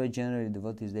 That's why generally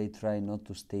devotees, they try not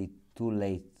to stay too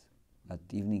late at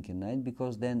evening and night,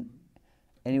 because then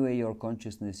anyway your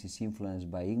consciousness is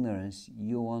influenced by ignorance,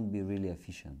 you won't be really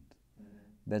efficient.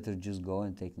 Better just go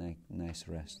and take nice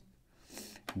rest.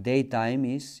 Daytime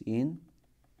is in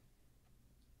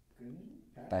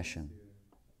passion.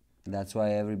 That's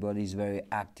why everybody is very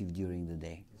active during the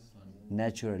day.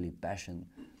 Naturally, passion.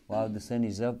 While the sun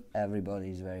is up, everybody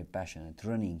is very passionate,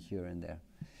 running here and there.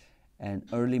 And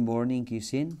early morning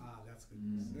is in That's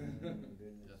good.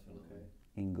 Definitely.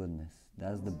 in goodness.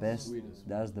 That's the best. Sweetest.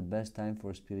 That's the best time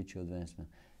for spiritual advancement.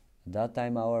 At that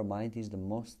time, our mind is the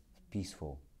most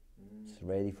peaceful. It's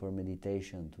ready for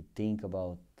meditation, to think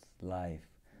about life,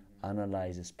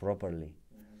 analyzes properly.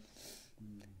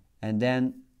 And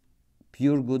then,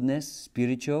 pure goodness,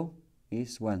 spiritual,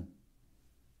 is when?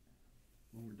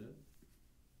 When we're dead?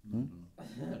 Hmm? I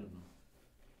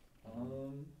don't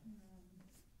know.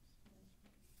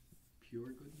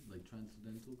 Pure goodness? Like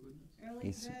transcendental goodness? early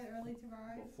It's- to bed, early to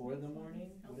rise. Before the makes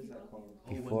morning? one What is that healthy, called?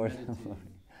 healthy life. Before when the meditating.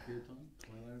 morning. Kirtan?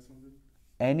 Twilight or something?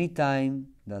 Any time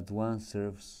that one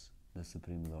serves the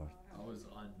Supreme Lord. I was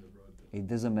on the road to It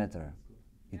doesn't matter.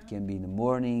 It Yeah. can be in the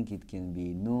morning, it can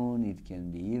be noon, it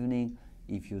can be evening.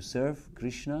 If you serve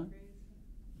Krishna,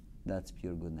 that's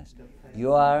pure goodness.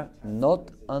 You are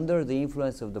not under the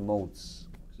influence of the modes.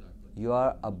 Exactly. You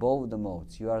are above the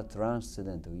modes. You are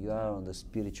transcendental. You are on the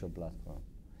spiritual platform.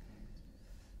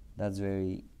 That's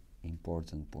very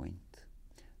important point.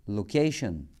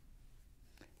 Location,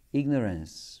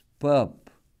 ignorance, pub,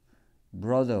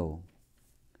 brothel,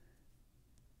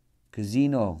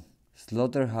 casino,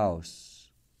 slaughterhouse,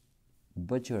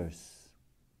 butchers,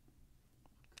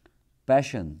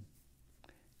 passion,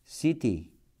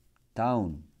 city,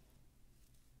 town,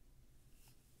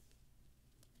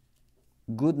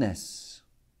 goodness,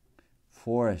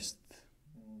 forest,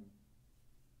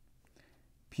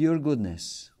 pure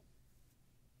goodness,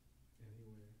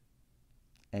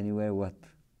 anywhere what?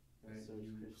 That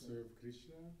you serve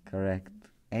Krishna? Correct.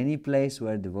 Any place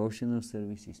where devotional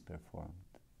service is performed.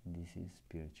 This is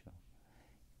spiritual.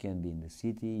 You can be in the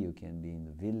city, you can be in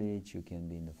the village, you can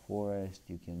be in the forest,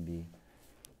 you can be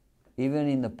even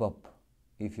in the pub.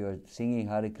 If you're singing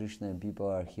Hare Krishna and people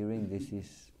are hearing, this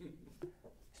is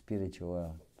spiritual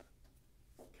world.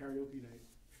 Karaoke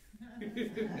night.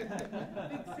 Big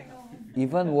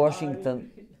sing-along.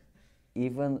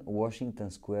 Even Washington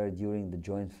Square during the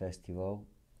joint festival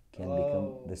can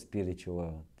become the spiritual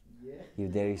world. Yeah.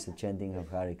 If there is a chanting of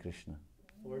Hare Krishna.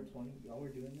 420. Y'all were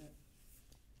doing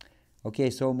that? Okay,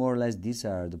 so more or less these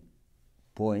are the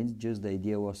points. Just the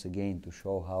idea was again to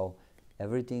show how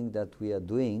everything that we are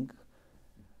doing,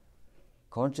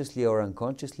 consciously or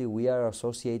unconsciously, we are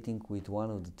associating with one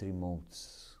of the three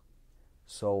modes.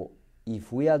 So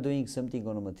if we are doing something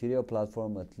on a material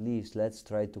platform, at least let's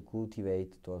try to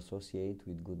cultivate, to associate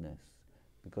with goodness,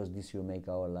 because this will make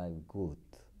our life good,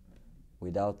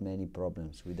 without many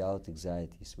problems, without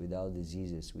anxieties, without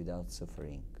diseases, without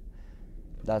suffering.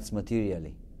 That's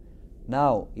materially.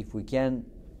 Now, if we can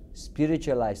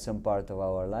spiritualize some part of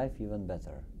our life, even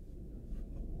better.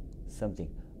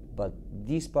 Something. But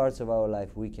these parts of our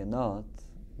life we cannot,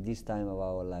 this time of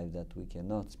our life that we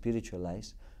cannot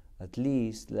spiritualize, at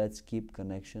least let's keep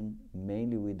connection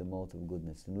mainly with the mode of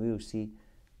goodness, and we will see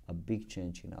a big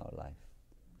change in our life.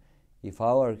 If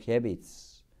our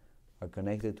habits are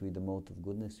connected with the mode of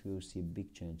goodness, we will see a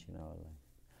big change in our life.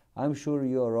 I'm sure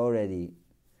you are already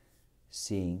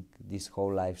seeing this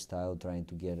whole lifestyle, trying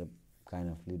to get a kind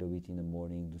of little bit in the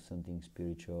morning, do something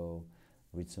spiritual,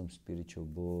 read some spiritual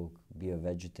book, be a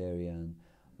vegetarian,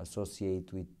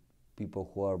 associate with people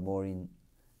who are more in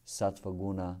sattva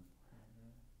guna,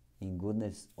 in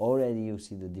goodness. Already you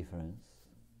see the difference,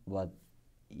 but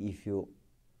if you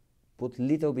put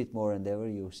little bit more endeavor,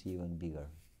 you'll see even bigger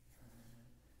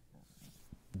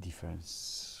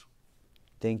difference.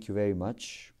 Thank you very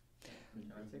much.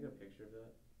 Can I take a picture of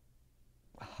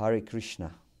that? Hare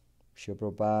Krishna. Shri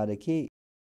Prabhupada ki